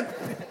understand?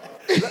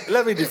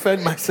 Let me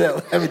defend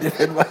myself.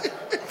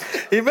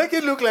 He make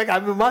it look like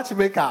I'm a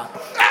matchmaker.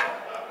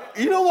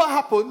 You know what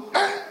happened?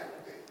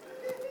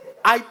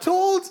 I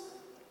told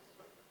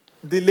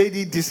the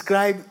lady,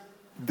 describe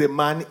the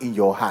man in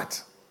your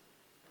heart.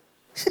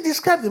 She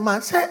described the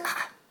man, said,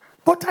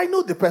 but I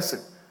know the person.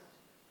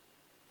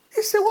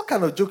 He said, what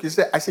kind of joke is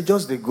that? I said,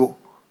 just they go.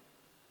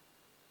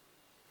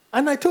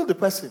 And I told the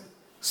person,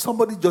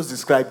 somebody just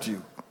described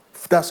you.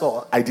 That's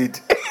all I did.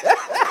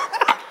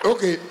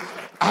 Okay.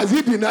 Has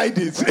he denied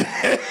it?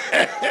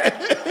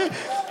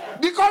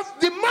 Because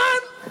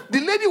the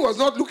lady was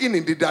not looking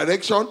in the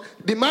direction.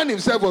 The man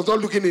himself was not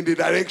looking in the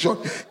direction.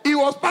 It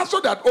was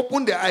pastor that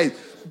opened their eyes.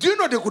 Do you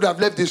know they could have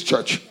left this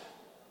church?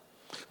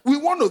 We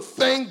want to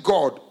thank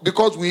God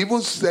because we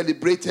even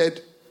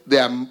celebrated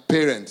their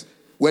parents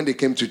when they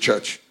came to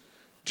church.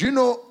 Do you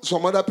know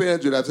some other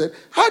parents would have said,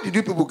 how did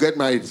you people get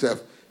married,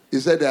 self? He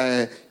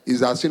said,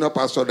 it's our senior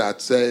pastor that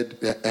said,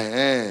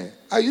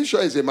 are you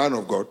sure he's a man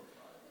of God?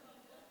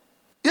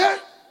 Yeah.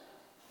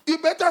 You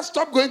better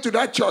stop going to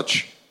that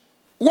church.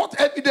 What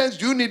evidence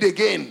do you need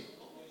again?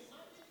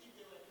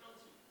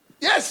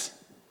 Yes.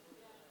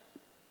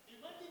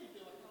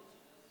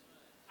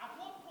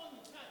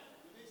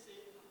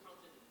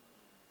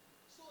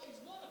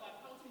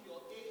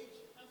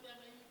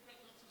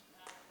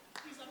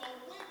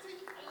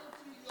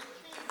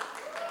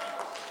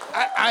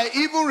 I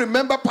even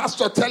remember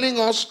pastor telling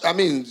us, let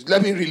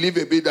me relieve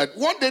a bit, that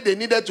one day they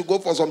needed to go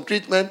for some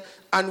treatment,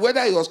 and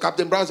whether it was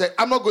Captain Brown said,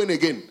 I'm not going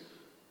again.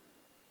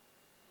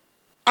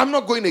 I'm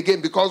not going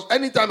again because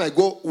anytime I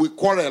go, we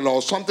quarrel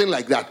or something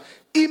like that.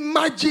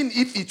 Imagine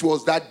if it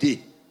was that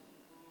day.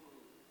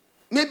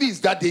 Maybe it's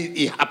that day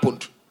it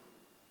happened.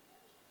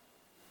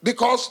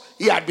 Because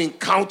he had been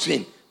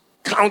counting.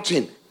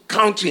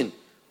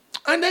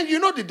 And then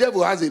the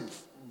devil has a...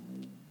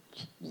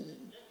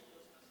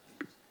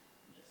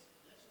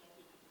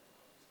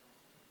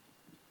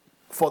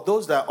 for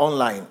those that are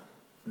online,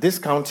 this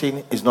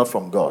counting is not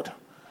from God.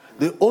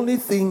 The only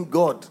thing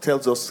God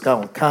tells us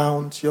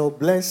count your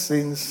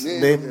blessings,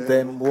 name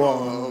them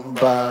one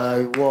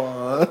by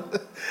one.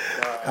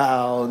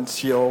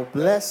 Count your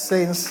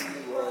blessings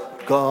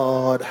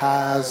God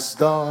has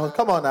done.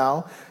 Come on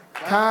now.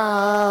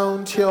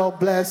 Count your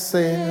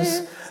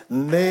blessings,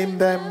 name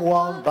them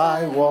one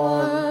by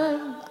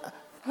one.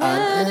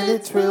 And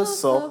it will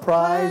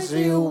surprise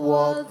you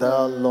what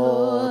the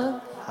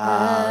Lord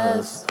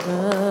has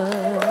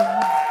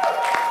done.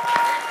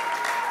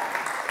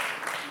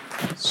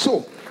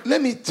 So,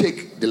 let me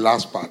take the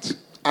last part,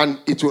 and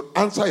it will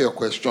answer your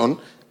question,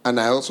 and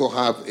I also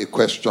have a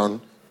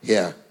question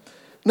here.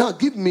 Now,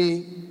 give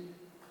me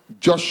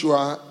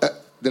Joshua,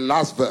 the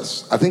last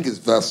verse. I think it's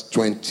verse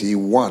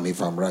 21,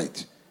 if I'm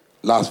right.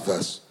 Last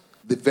verse.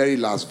 The very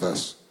last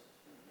verse.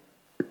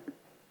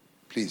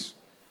 Please.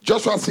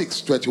 Joshua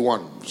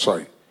 6:21.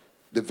 Sorry.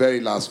 The very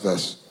last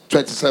verse.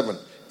 27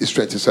 is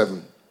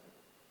 27.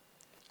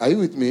 Are you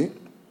with me?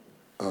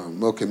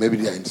 Okay, maybe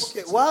they are in.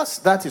 Okay,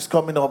 whilst that is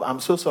coming up, I'm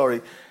so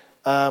sorry.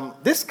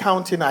 This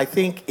counting, I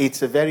think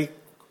it's a very,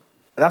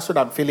 that's what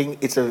I'm feeling.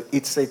 It's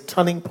a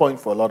turning point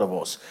for a lot of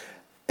us.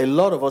 A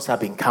lot of us have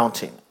been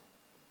counting,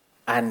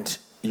 and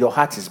your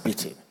heart is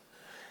beating.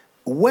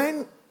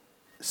 When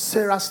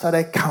Sarah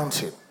started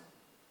counting,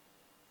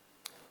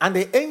 and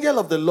the angel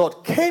of the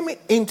Lord came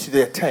into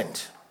their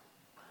tent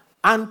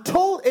and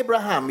told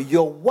Abraham,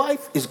 your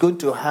wife is going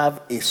to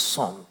have a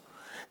son.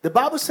 The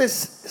Bible says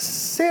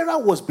Sarah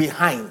was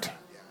behind.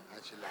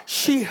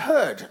 She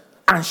heard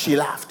and she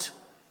laughed.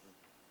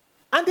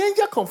 And the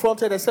angel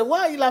confronted her and said,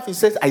 why are you laughing? He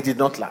says, I did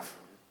not laugh.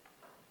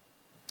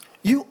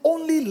 You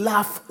only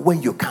laugh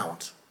when you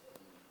count.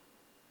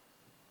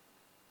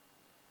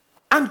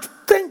 And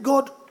thank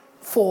God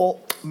for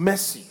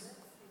mercy.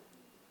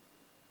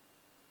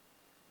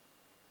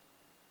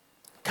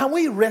 Can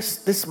we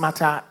rest this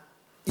matter?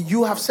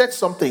 You have said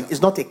something.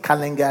 It's not a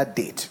calendar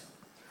date.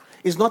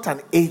 It's not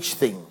an age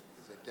thing.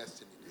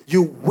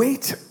 You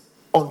wait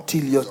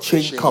until your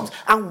change comes.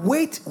 And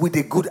wait with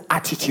a good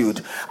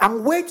attitude.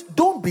 And wait,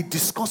 don't be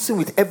discussing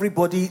with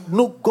everybody.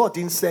 No, God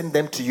didn't send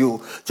them to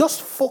you.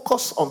 Just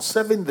focus on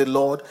serving the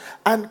Lord.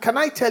 And can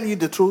I tell you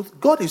the truth?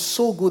 God is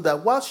so good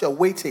that whilst you're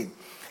waiting,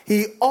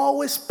 He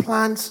always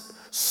plans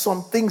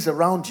some things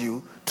around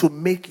you to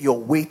make your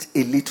wait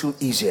a little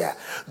easier.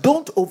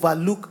 Don't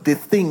overlook the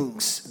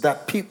things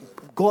that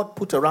God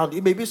put around you.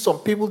 It may be some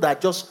people that are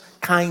just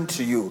kind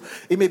to you.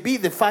 It may be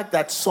the fact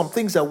that some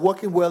things are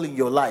working well in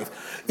your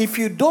life. If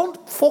you don't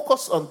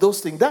focus on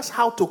those things, that's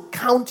how to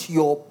count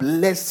your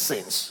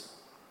blessings.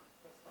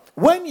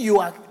 When you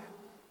are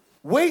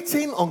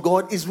waiting on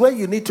God is where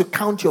you need to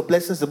count your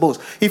blessings the most.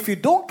 If you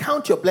don't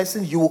count your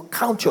blessings, you will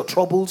count your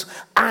troubles,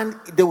 and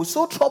they will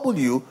so trouble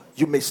you,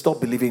 you may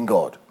stop believing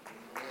God.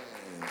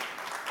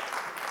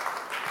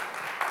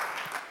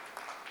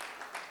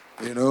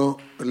 You know,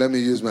 let me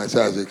use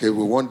myself as a case.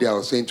 One day I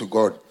was saying to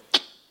God,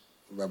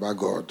 Baba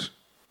God,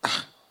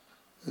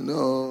 you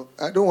know,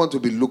 I don't want to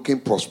be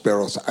looking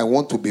prosperous. I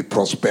want to be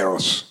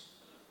prosperous.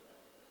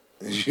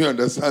 You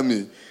understand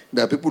me?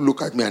 That people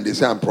look at me and they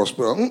say I'm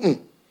prosperous.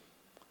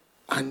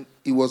 And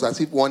it was as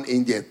if one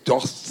angel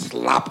just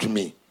slapped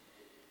me.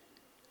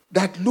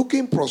 That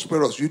looking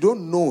prosperous, you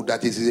don't know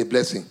that it is a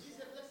blessing.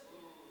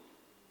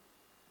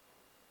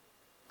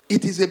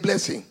 It is a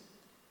blessing.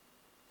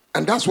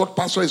 And that's what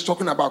Pastor is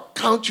talking about.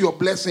 Count your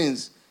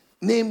blessings.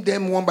 Name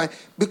them one by...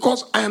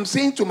 Because I am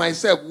saying to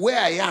myself, where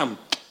I am,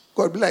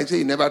 God be like, say,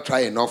 you never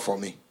try enough for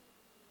me.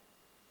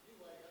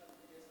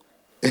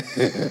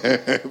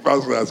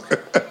 Pastor ask.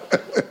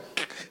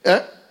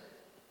 Eh?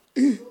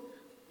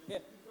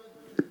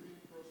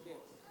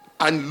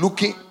 And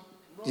looking...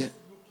 Yeah.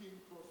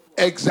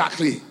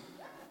 Exactly.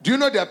 Do you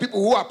know there are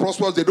people who are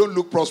prosperous, they don't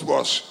look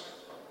prosperous?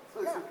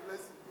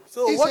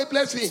 So it's a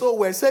blessing. So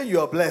we're saying you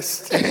are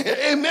blessed.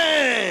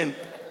 Amen.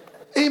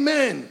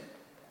 Amen.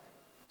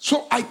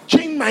 So I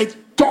changed my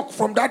talk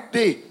from that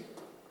day.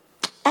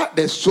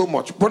 There's so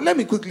much. But let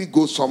me quickly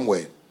go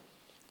somewhere.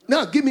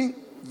 Now give me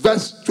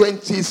verse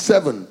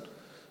 27.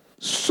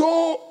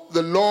 So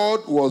the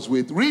Lord was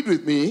with, read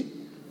with me.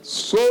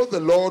 So the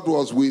Lord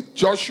was with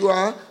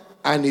Joshua,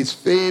 and his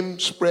fame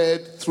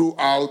spread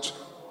throughout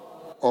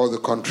all the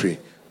country.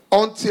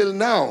 Until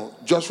now,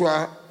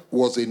 Joshua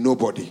was a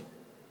nobody.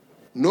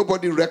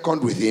 Nobody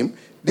reckoned with him.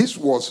 This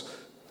was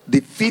the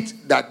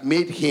feat that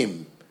made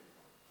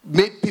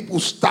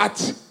people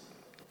start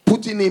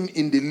putting him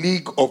in the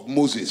league of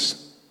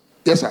Moses.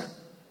 Yes, sir.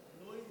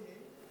 Knowing him.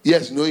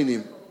 Yes, knowing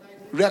him.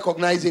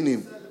 Recognizing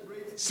him.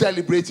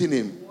 Celebrating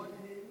him.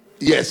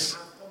 Yes.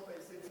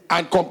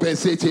 And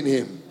compensating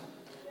him.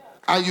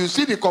 And you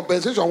see the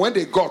compensation when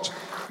they got.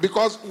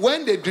 Because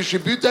when they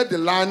distributed the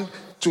land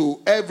to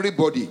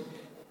everybody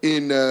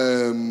in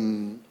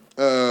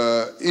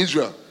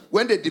Israel,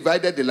 when they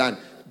divided the land,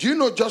 do you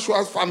know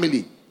Joshua's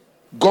family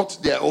got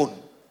their own?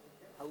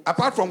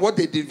 Apart from what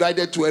they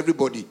divided to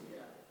everybody.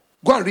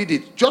 Go and read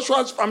it.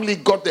 Joshua's family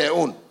got their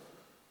own.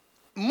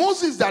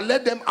 Moses that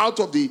led them out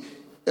of the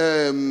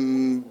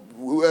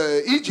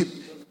Egypt,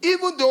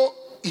 Even though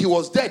he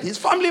was dead, his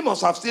family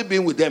must have still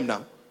been with them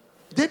now.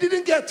 They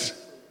didn't get.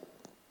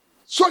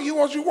 So he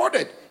was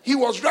rewarded. He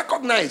was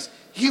recognized.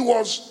 He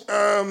was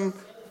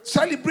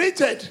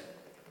celebrated.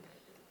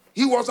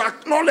 He was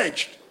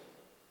acknowledged.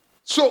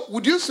 So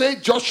would you say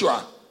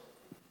Joshua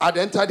had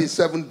entered the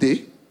seventh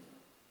day?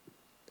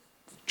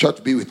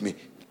 Church, be with me.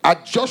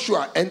 Had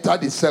Joshua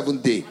entered the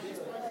seventh day?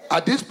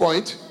 At this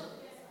point?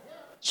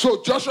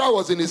 So Joshua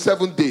was in the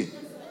seventh day.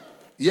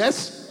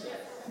 Yes?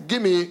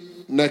 Give me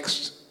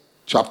next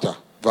chapter,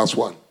 verse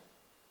 1.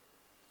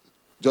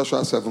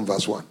 Joshua 7,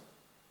 verse 1.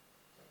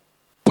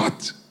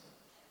 But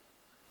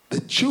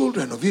the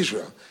children of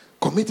Israel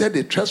committed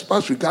a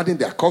trespass regarding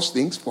their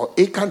costings, for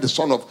Achan, the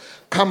son of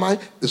Carmi,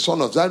 the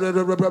son of Zerah,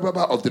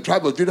 of the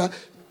tribe of Judah,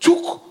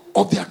 took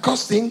of their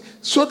costing,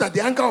 so that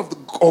the anger of the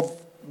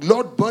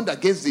Lord burned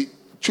against the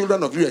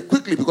children of Israel.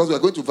 Quickly, because we are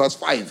going to verse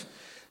 5.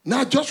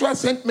 Now Joshua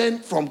sent men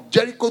from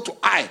Jericho to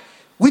Ai,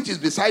 which is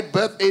beside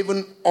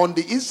Beth-Aven on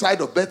the east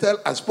side of Bethel,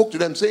 and spoke to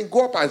them, saying,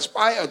 go up and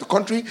spy out the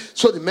country.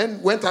 So the men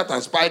went out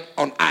and spied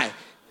on Ai.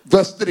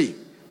 Verse 3.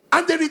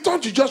 And they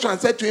returned to Joshua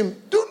and said to him,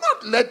 do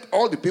not let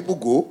all the people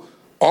go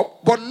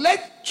up, but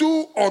let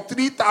 2,000 or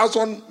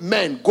 3,000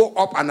 men go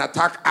up and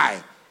attack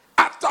Ai.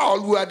 After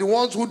all, we are the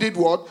ones who did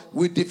what?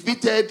 We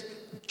defeated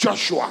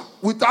Joshua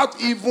without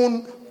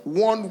even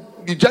one,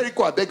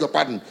 Jericho, I beg your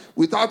pardon,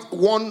 without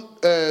one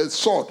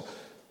sword.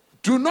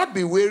 Do not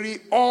be weary,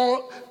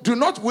 do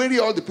not weary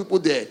all the people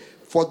there,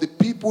 for the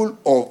people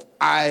of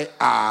Ai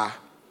are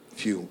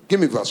few. Give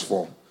me verse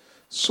 4.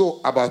 So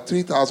about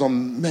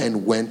 3,000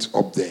 men went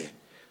up there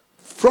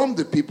from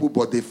the people,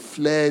 but they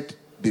fled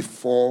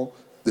before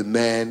the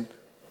men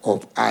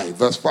of Ai.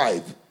 Verse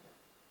 5.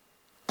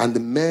 And the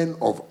men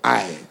of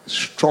Ai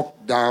struck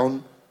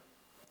down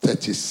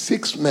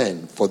 36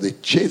 men, for they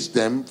chased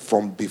them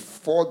from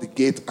before the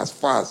gate as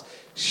far as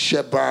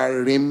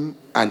Shebarim,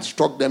 and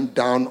struck them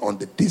down on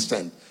the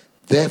descent.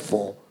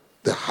 Therefore,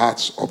 the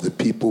hearts of the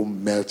people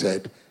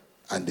melted,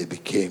 and they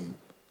became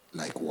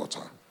like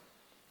water.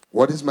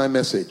 What is my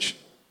message?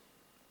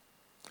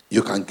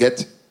 You can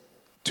get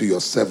to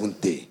your seventh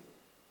day,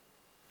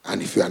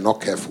 and if you are not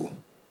careful,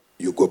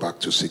 you go back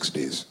to 6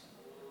 days.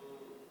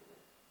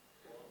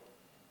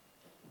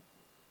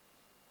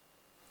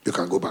 You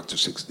can go back to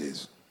 6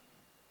 days.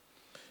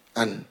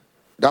 And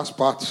that's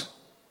part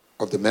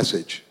of the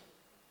message.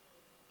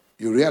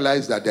 You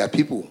realize that there are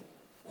people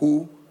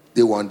who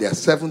they were on their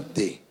seventh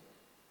day,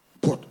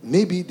 but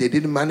maybe they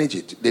didn't manage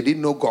it. They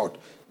didn't know God.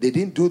 They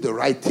didn't do the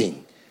right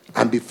thing.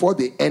 And before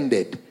they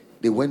ended,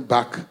 they went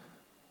back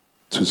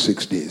to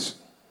 6 days.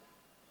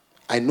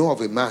 I know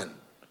of a man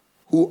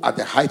who, at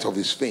the height of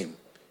his fame,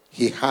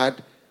 he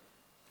had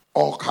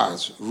all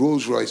cars,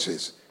 Rolls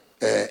Royces,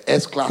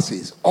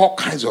 S-classes, all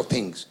kinds of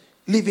things,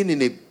 living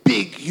in a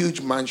big,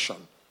 huge mansion.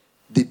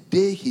 The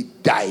day he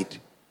died,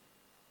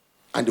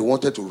 and they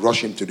wanted to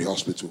rush him to the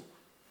hospital,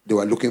 they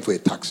were looking for a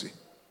taxi.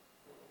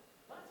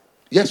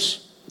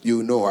 Yes,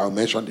 you know, I'll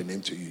mention the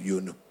name to you,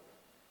 you know.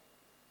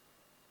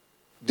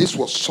 This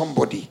was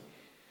somebody,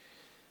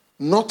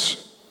 not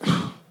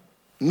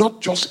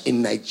just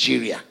in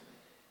Nigeria.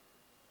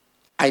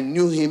 I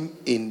knew him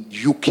in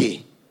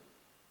UK.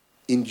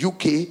 In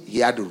UK, he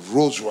had a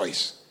Rolls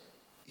Royce.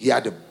 He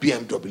had a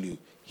BMW.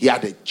 He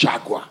had a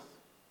Jaguar.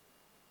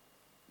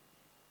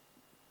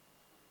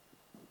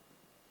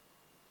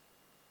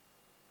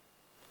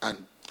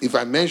 And if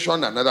I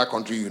mention another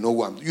country, you know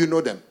who you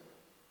know them.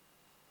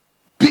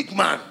 Big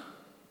man.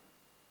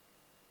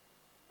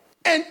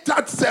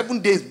 Entered 7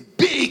 days,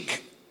 big.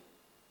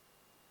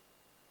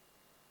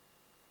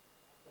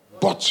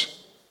 But,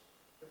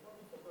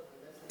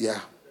 yeah.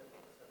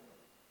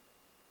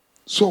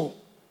 So,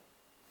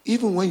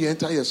 even when you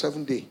enter your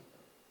 7th day,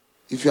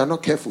 if you are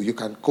not careful, you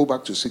can go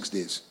back to 6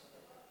 days.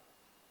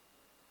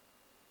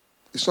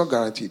 It's not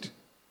guaranteed.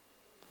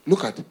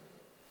 Look at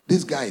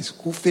these guys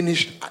who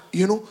finished,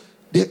 you know,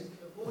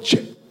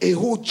 a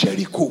whole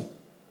Jericho.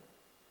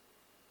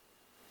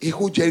 A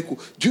whole Jericho.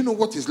 Do you know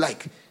what it's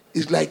like?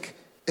 It's like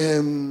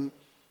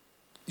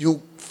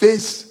you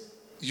face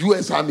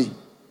U.S. Army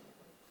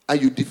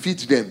and you defeat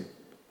them.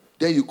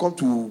 Then you come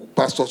to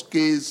Pastor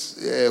K's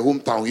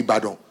hometown,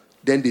 Ibadan.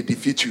 Then they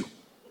defeat you.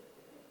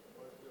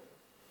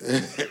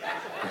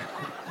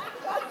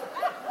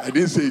 I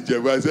didn't say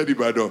Jeba, I said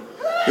Ibadan.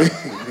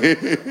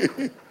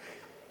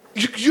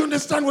 You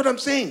understand what I'm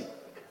saying?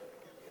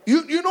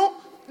 You know,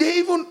 they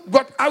even,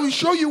 but I will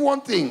show you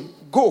one thing.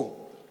 Go.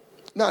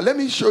 Now, let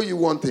me show you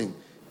one thing.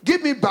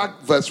 Give me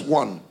back verse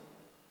 1.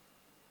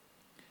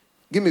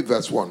 Give me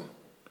verse 1.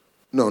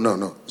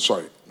 No.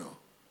 Sorry, no.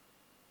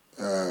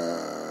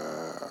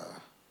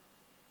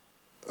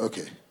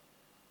 Okay.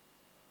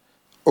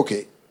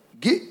 Okay.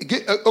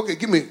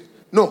 Give me.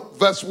 No,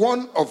 verse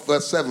 1 of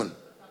verse 7.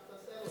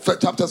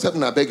 Chapter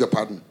 7, I beg your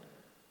pardon.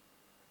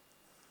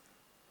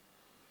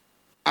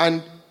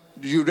 And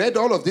you read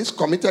all of this,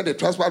 committed a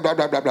trespass, blah,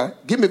 blah, blah, blah.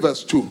 Give me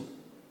verse 2.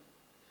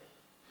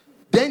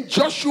 Then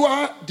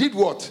Joshua did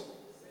what?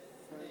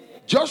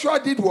 Joshua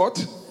did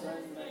what?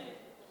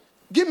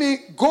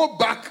 Go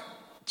back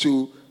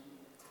to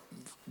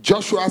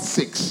Joshua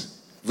 6,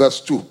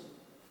 verse 2.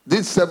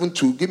 This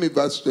 7:2. Give me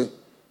verse 2.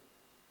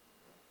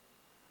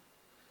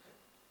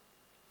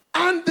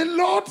 And the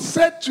Lord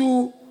said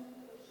to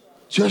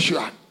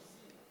Joshua,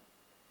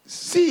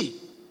 see,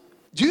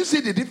 do you see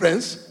the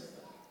difference?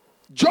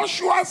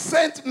 Joshua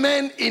sent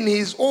men in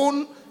his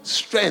own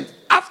strength.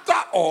 After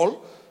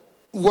all,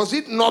 was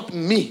it not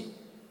me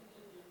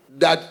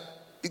that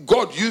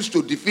God used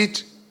to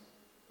defeat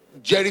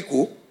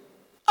Jericho?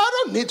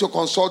 I don't need to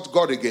consult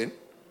God again.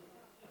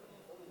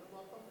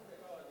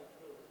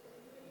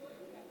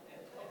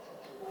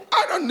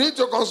 I don't need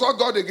to consult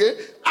God again.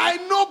 I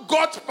know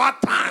God's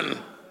pattern.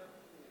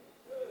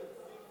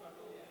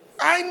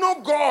 I know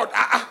God.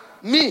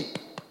 Me.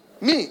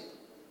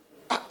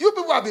 You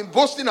people have been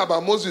boasting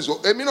about Moses.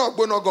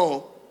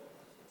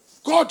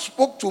 God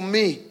spoke to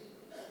me.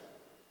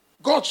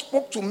 God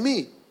spoke to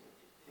me.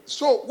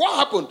 So what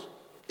happened?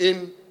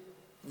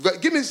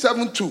 Give me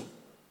 7:2.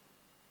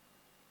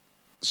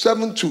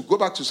 7:2. Go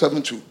back to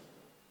 7:2.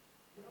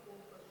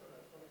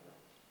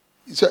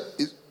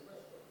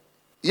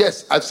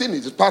 Yes, I've seen it.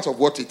 It's part of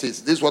what it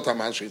is. This is what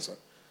I'm answering, sir.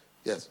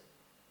 Yes.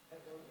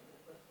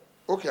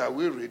 Okay, I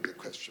will read the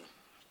question.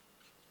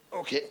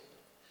 Okay.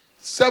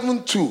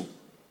 7:2.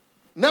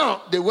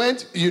 Now they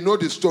went, you know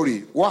the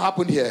story. What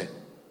happened here?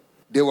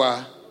 They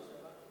lost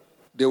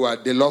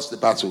the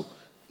battle.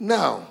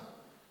 Now,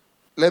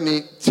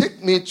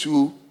 take me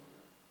to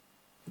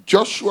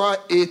Joshua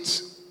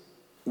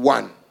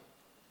 8:1.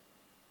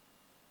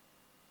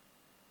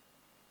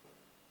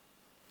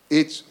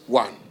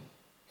 8:1.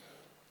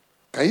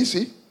 Can you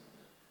see?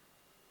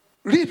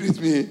 Read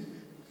with me.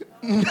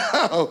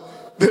 Now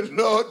the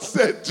Lord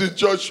said to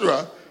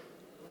Joshua,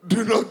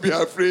 do not be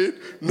afraid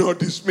nor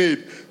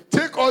dismayed.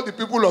 Take all the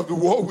people of the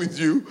war with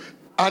you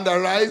and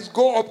arise,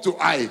 go up to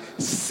Ai.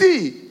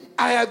 See,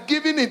 I have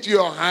given into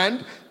your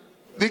hand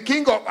the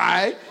king of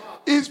Ai,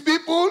 his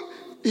people,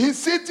 his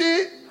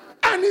city,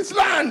 and his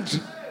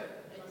land.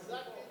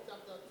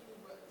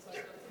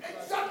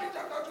 Exactly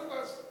chapter 2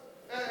 verse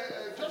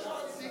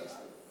Joshua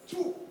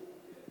 6:2.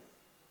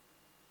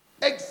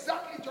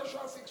 Exactly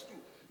Joshua 6:2.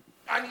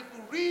 And if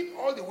you read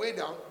all the way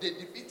down, they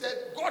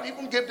defeated, God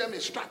even gave them a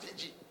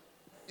strategy.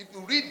 If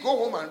you read, go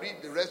home and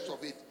read the rest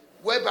of it,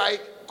 whereby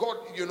God,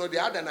 they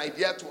had an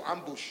idea to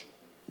ambush.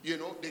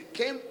 They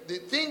came, the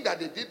thing that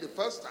they did the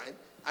first time,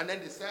 and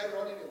then they started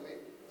running away.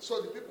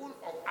 So the people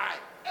of Ai,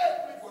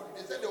 everybody,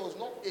 they said there was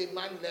not a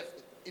man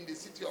left in the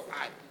city of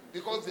Ai,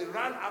 because they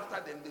ran after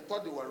them, they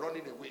thought they were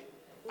running away.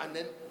 And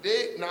then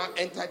they now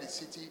entered the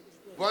city,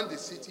 burned the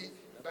city.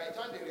 By the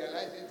time they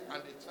realized it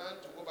and they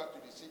turned to go back to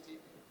the city,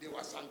 they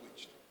were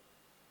sandwiched.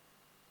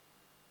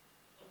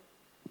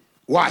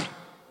 Why?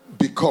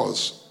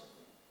 Because,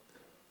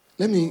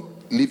 let me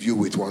leave you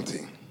with one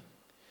thing.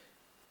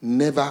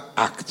 Never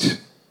act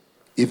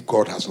if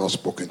God has not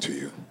spoken to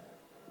you.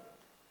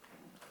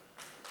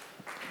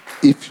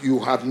 If you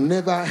have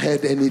never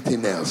heard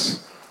anything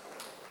else,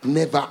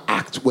 never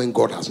act when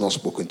God has not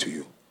spoken to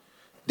you.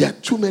 There are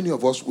too many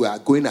of us who are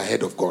going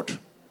ahead of God.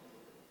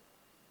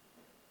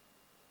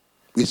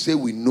 We say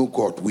we know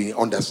God, we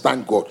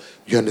understand God.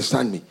 You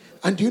understand me?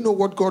 And do you know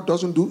what God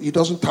doesn't do? He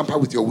doesn't tamper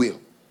with your will.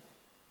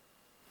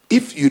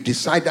 If you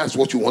decide that's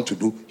what you want to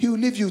do, he will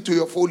leave you to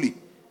your folly.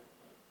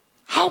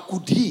 How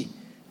could he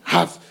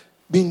have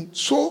been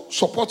so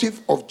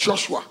supportive of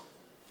Joshua?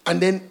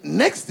 And then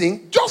next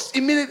thing, just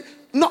immediately,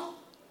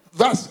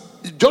 verse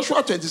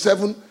Joshua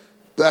 27,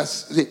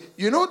 verse,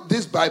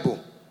 this Bible,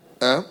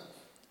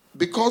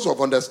 because of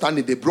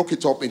understanding, they broke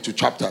it up into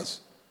chapters.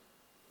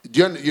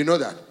 Do you know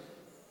that?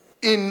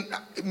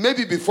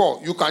 Maybe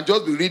before, you can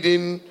just be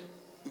reading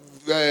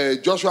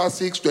Joshua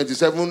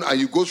 6:27 and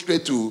you go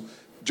straight to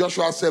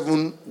Joshua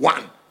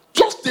 7:1.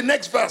 Just the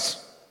next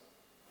verse,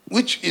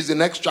 which is the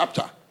next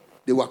chapter.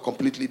 They were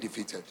completely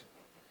defeated.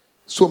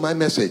 So my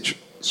message,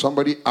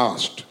 somebody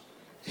asked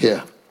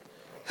here,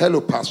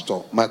 hello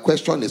pastor, my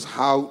question is,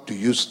 how do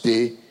you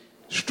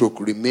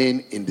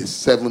remain in the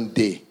 7th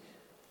day,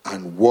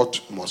 and what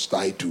must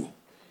I do?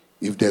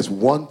 If there's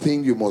one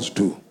thing you must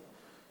do,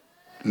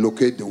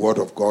 locate the word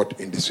of God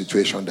in the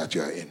situation that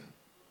you are in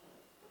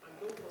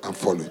and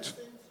follow it.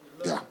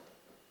 Yeah.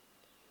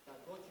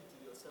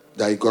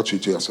 That he got you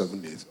to your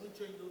 7 days.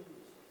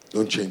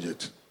 Don't change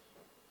it.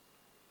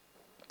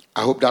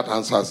 I hope that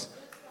answers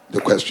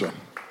the question.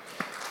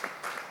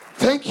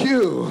 Thank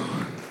you.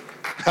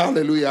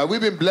 Hallelujah. Have we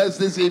been blessed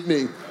this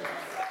evening?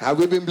 Have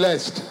we been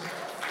blessed?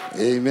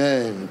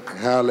 Amen.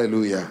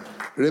 Hallelujah.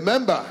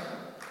 Remember,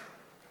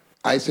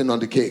 icing on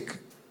the cake.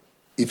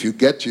 If you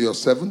get to your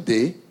 7th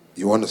day,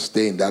 you want to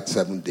stay in that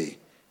 7th day.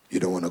 You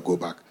don't want to go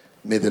back.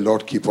 May the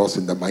Lord keep us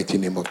in the mighty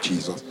name of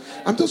Jesus.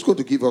 I'm just going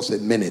to give us a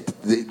minute.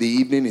 The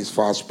evening is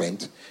far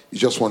spent. You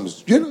just want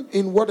to,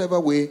 in whatever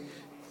way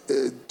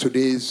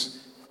today's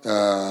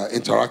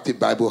interactive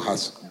Bible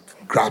has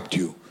grabbed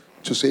you,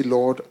 to say,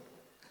 Lord,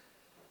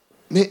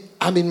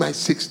 I'm in my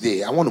 6th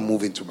day. I want to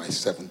move into my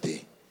 7th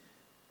day.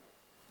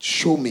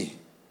 Show me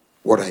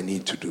what I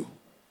need to do.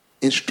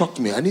 Instruct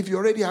me. And if you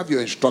already have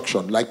your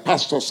instruction, like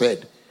Pastor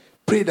said,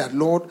 Pray that,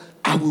 Lord,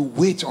 I will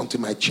wait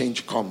until my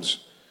change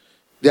comes.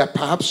 There are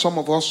perhaps some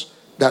of us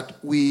that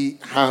we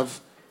have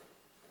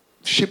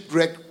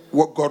shipwrecked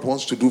what God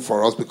wants to do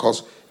for us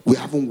because we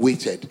haven't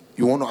waited.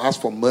 You want to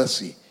ask for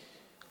mercy.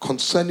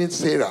 Concerning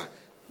Sarah,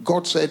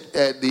 God said,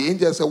 the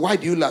angel said, why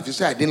do you laugh? He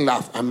said, I didn't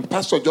laugh. And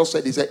Pastor just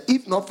said, he said,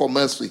 if not for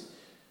mercy,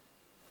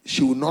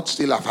 she would not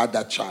still have had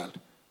that child.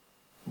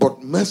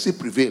 But mercy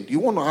prevailed. You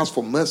want to ask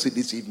for mercy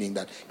this evening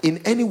that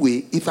in any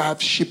way, if I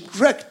have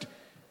shipwrecked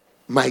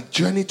my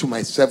journey to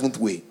my seventh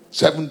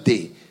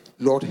day,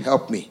 Lord,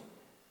 help me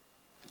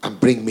and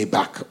bring me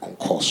back on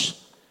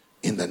course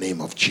in the name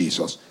of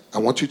Jesus. I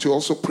want you to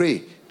also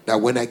pray that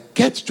when I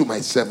get to my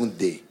seventh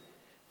day,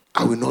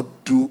 I will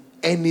not do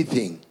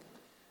anything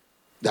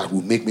that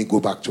will make me go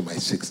back to my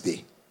sixth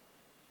day.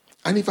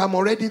 And if I'm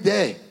already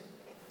there,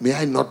 may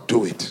I not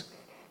do it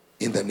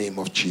in the name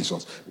of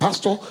Jesus.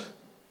 Pastor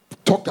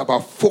talked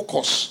about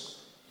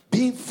focus,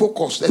 being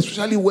focused,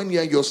 especially when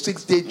you're in your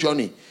 6 day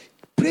journey.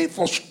 Pray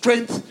for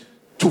strength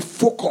to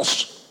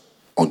focus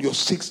on your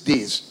 6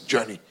 days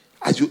journey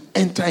as you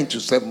enter into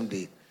 7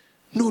 days.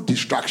 No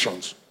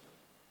distractions.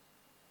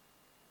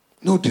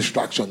 No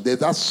distraction. There's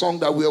that song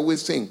that we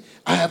always sing.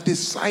 I have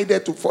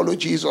decided to follow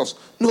Jesus.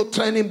 No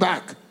turning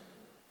back.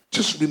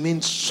 Just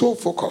remain so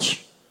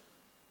focused.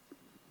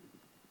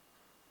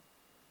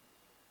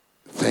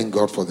 Thank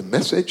God for the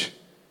message.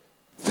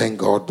 Thank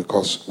God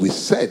because we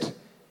said,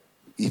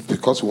 if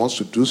because he wants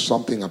to do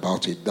something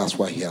about it, that's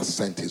why he has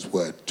sent his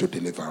word to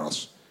deliver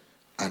us.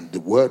 And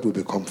the word will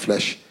become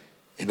flesh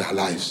in our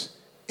lives.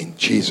 In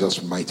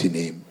Jesus' mighty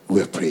name, we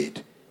have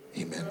prayed.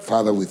 Amen.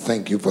 Father, we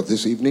thank you for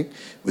this evening.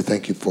 We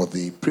thank you for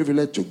the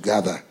privilege to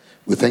gather.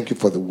 We thank you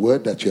for the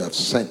word that you have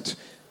sent.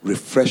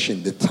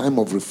 Refreshing, the time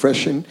of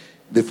refreshing,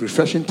 the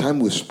refreshing time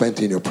we spent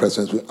in your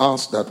presence. We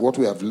ask that what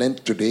we have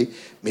learned today,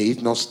 may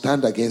it not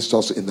stand against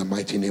us in the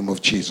mighty name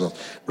of Jesus.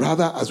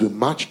 Rather, as we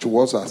march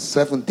towards our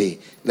 7th day,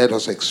 let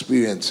us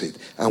experience it.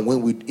 And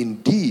when we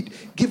indeed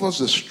give us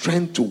the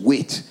strength to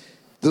wait,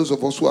 those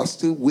of us who are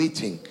still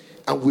waiting,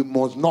 and we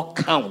must not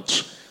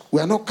count.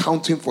 We are not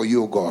counting for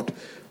you, God.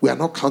 We are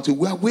not counting.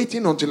 We are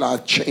waiting until our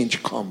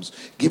change comes.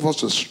 Give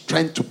us the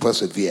strength to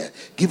persevere.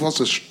 Give us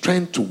the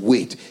strength to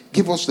wait.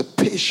 Give us the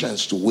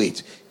patience to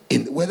wait.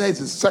 Whether it's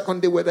the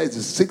 2nd day, whether it's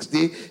the 6th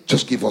day,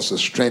 just give us the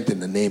strength in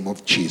the name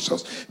of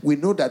Jesus. We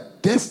know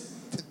that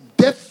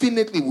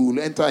definitely we will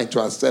enter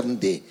into our 7th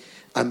day.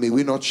 And may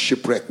we not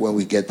shipwreck when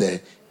we get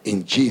there.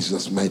 In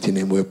Jesus' mighty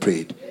name we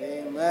prayed.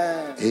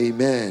 Amen.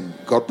 Amen.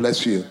 God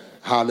bless you.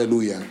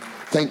 Hallelujah.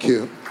 Thank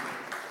you.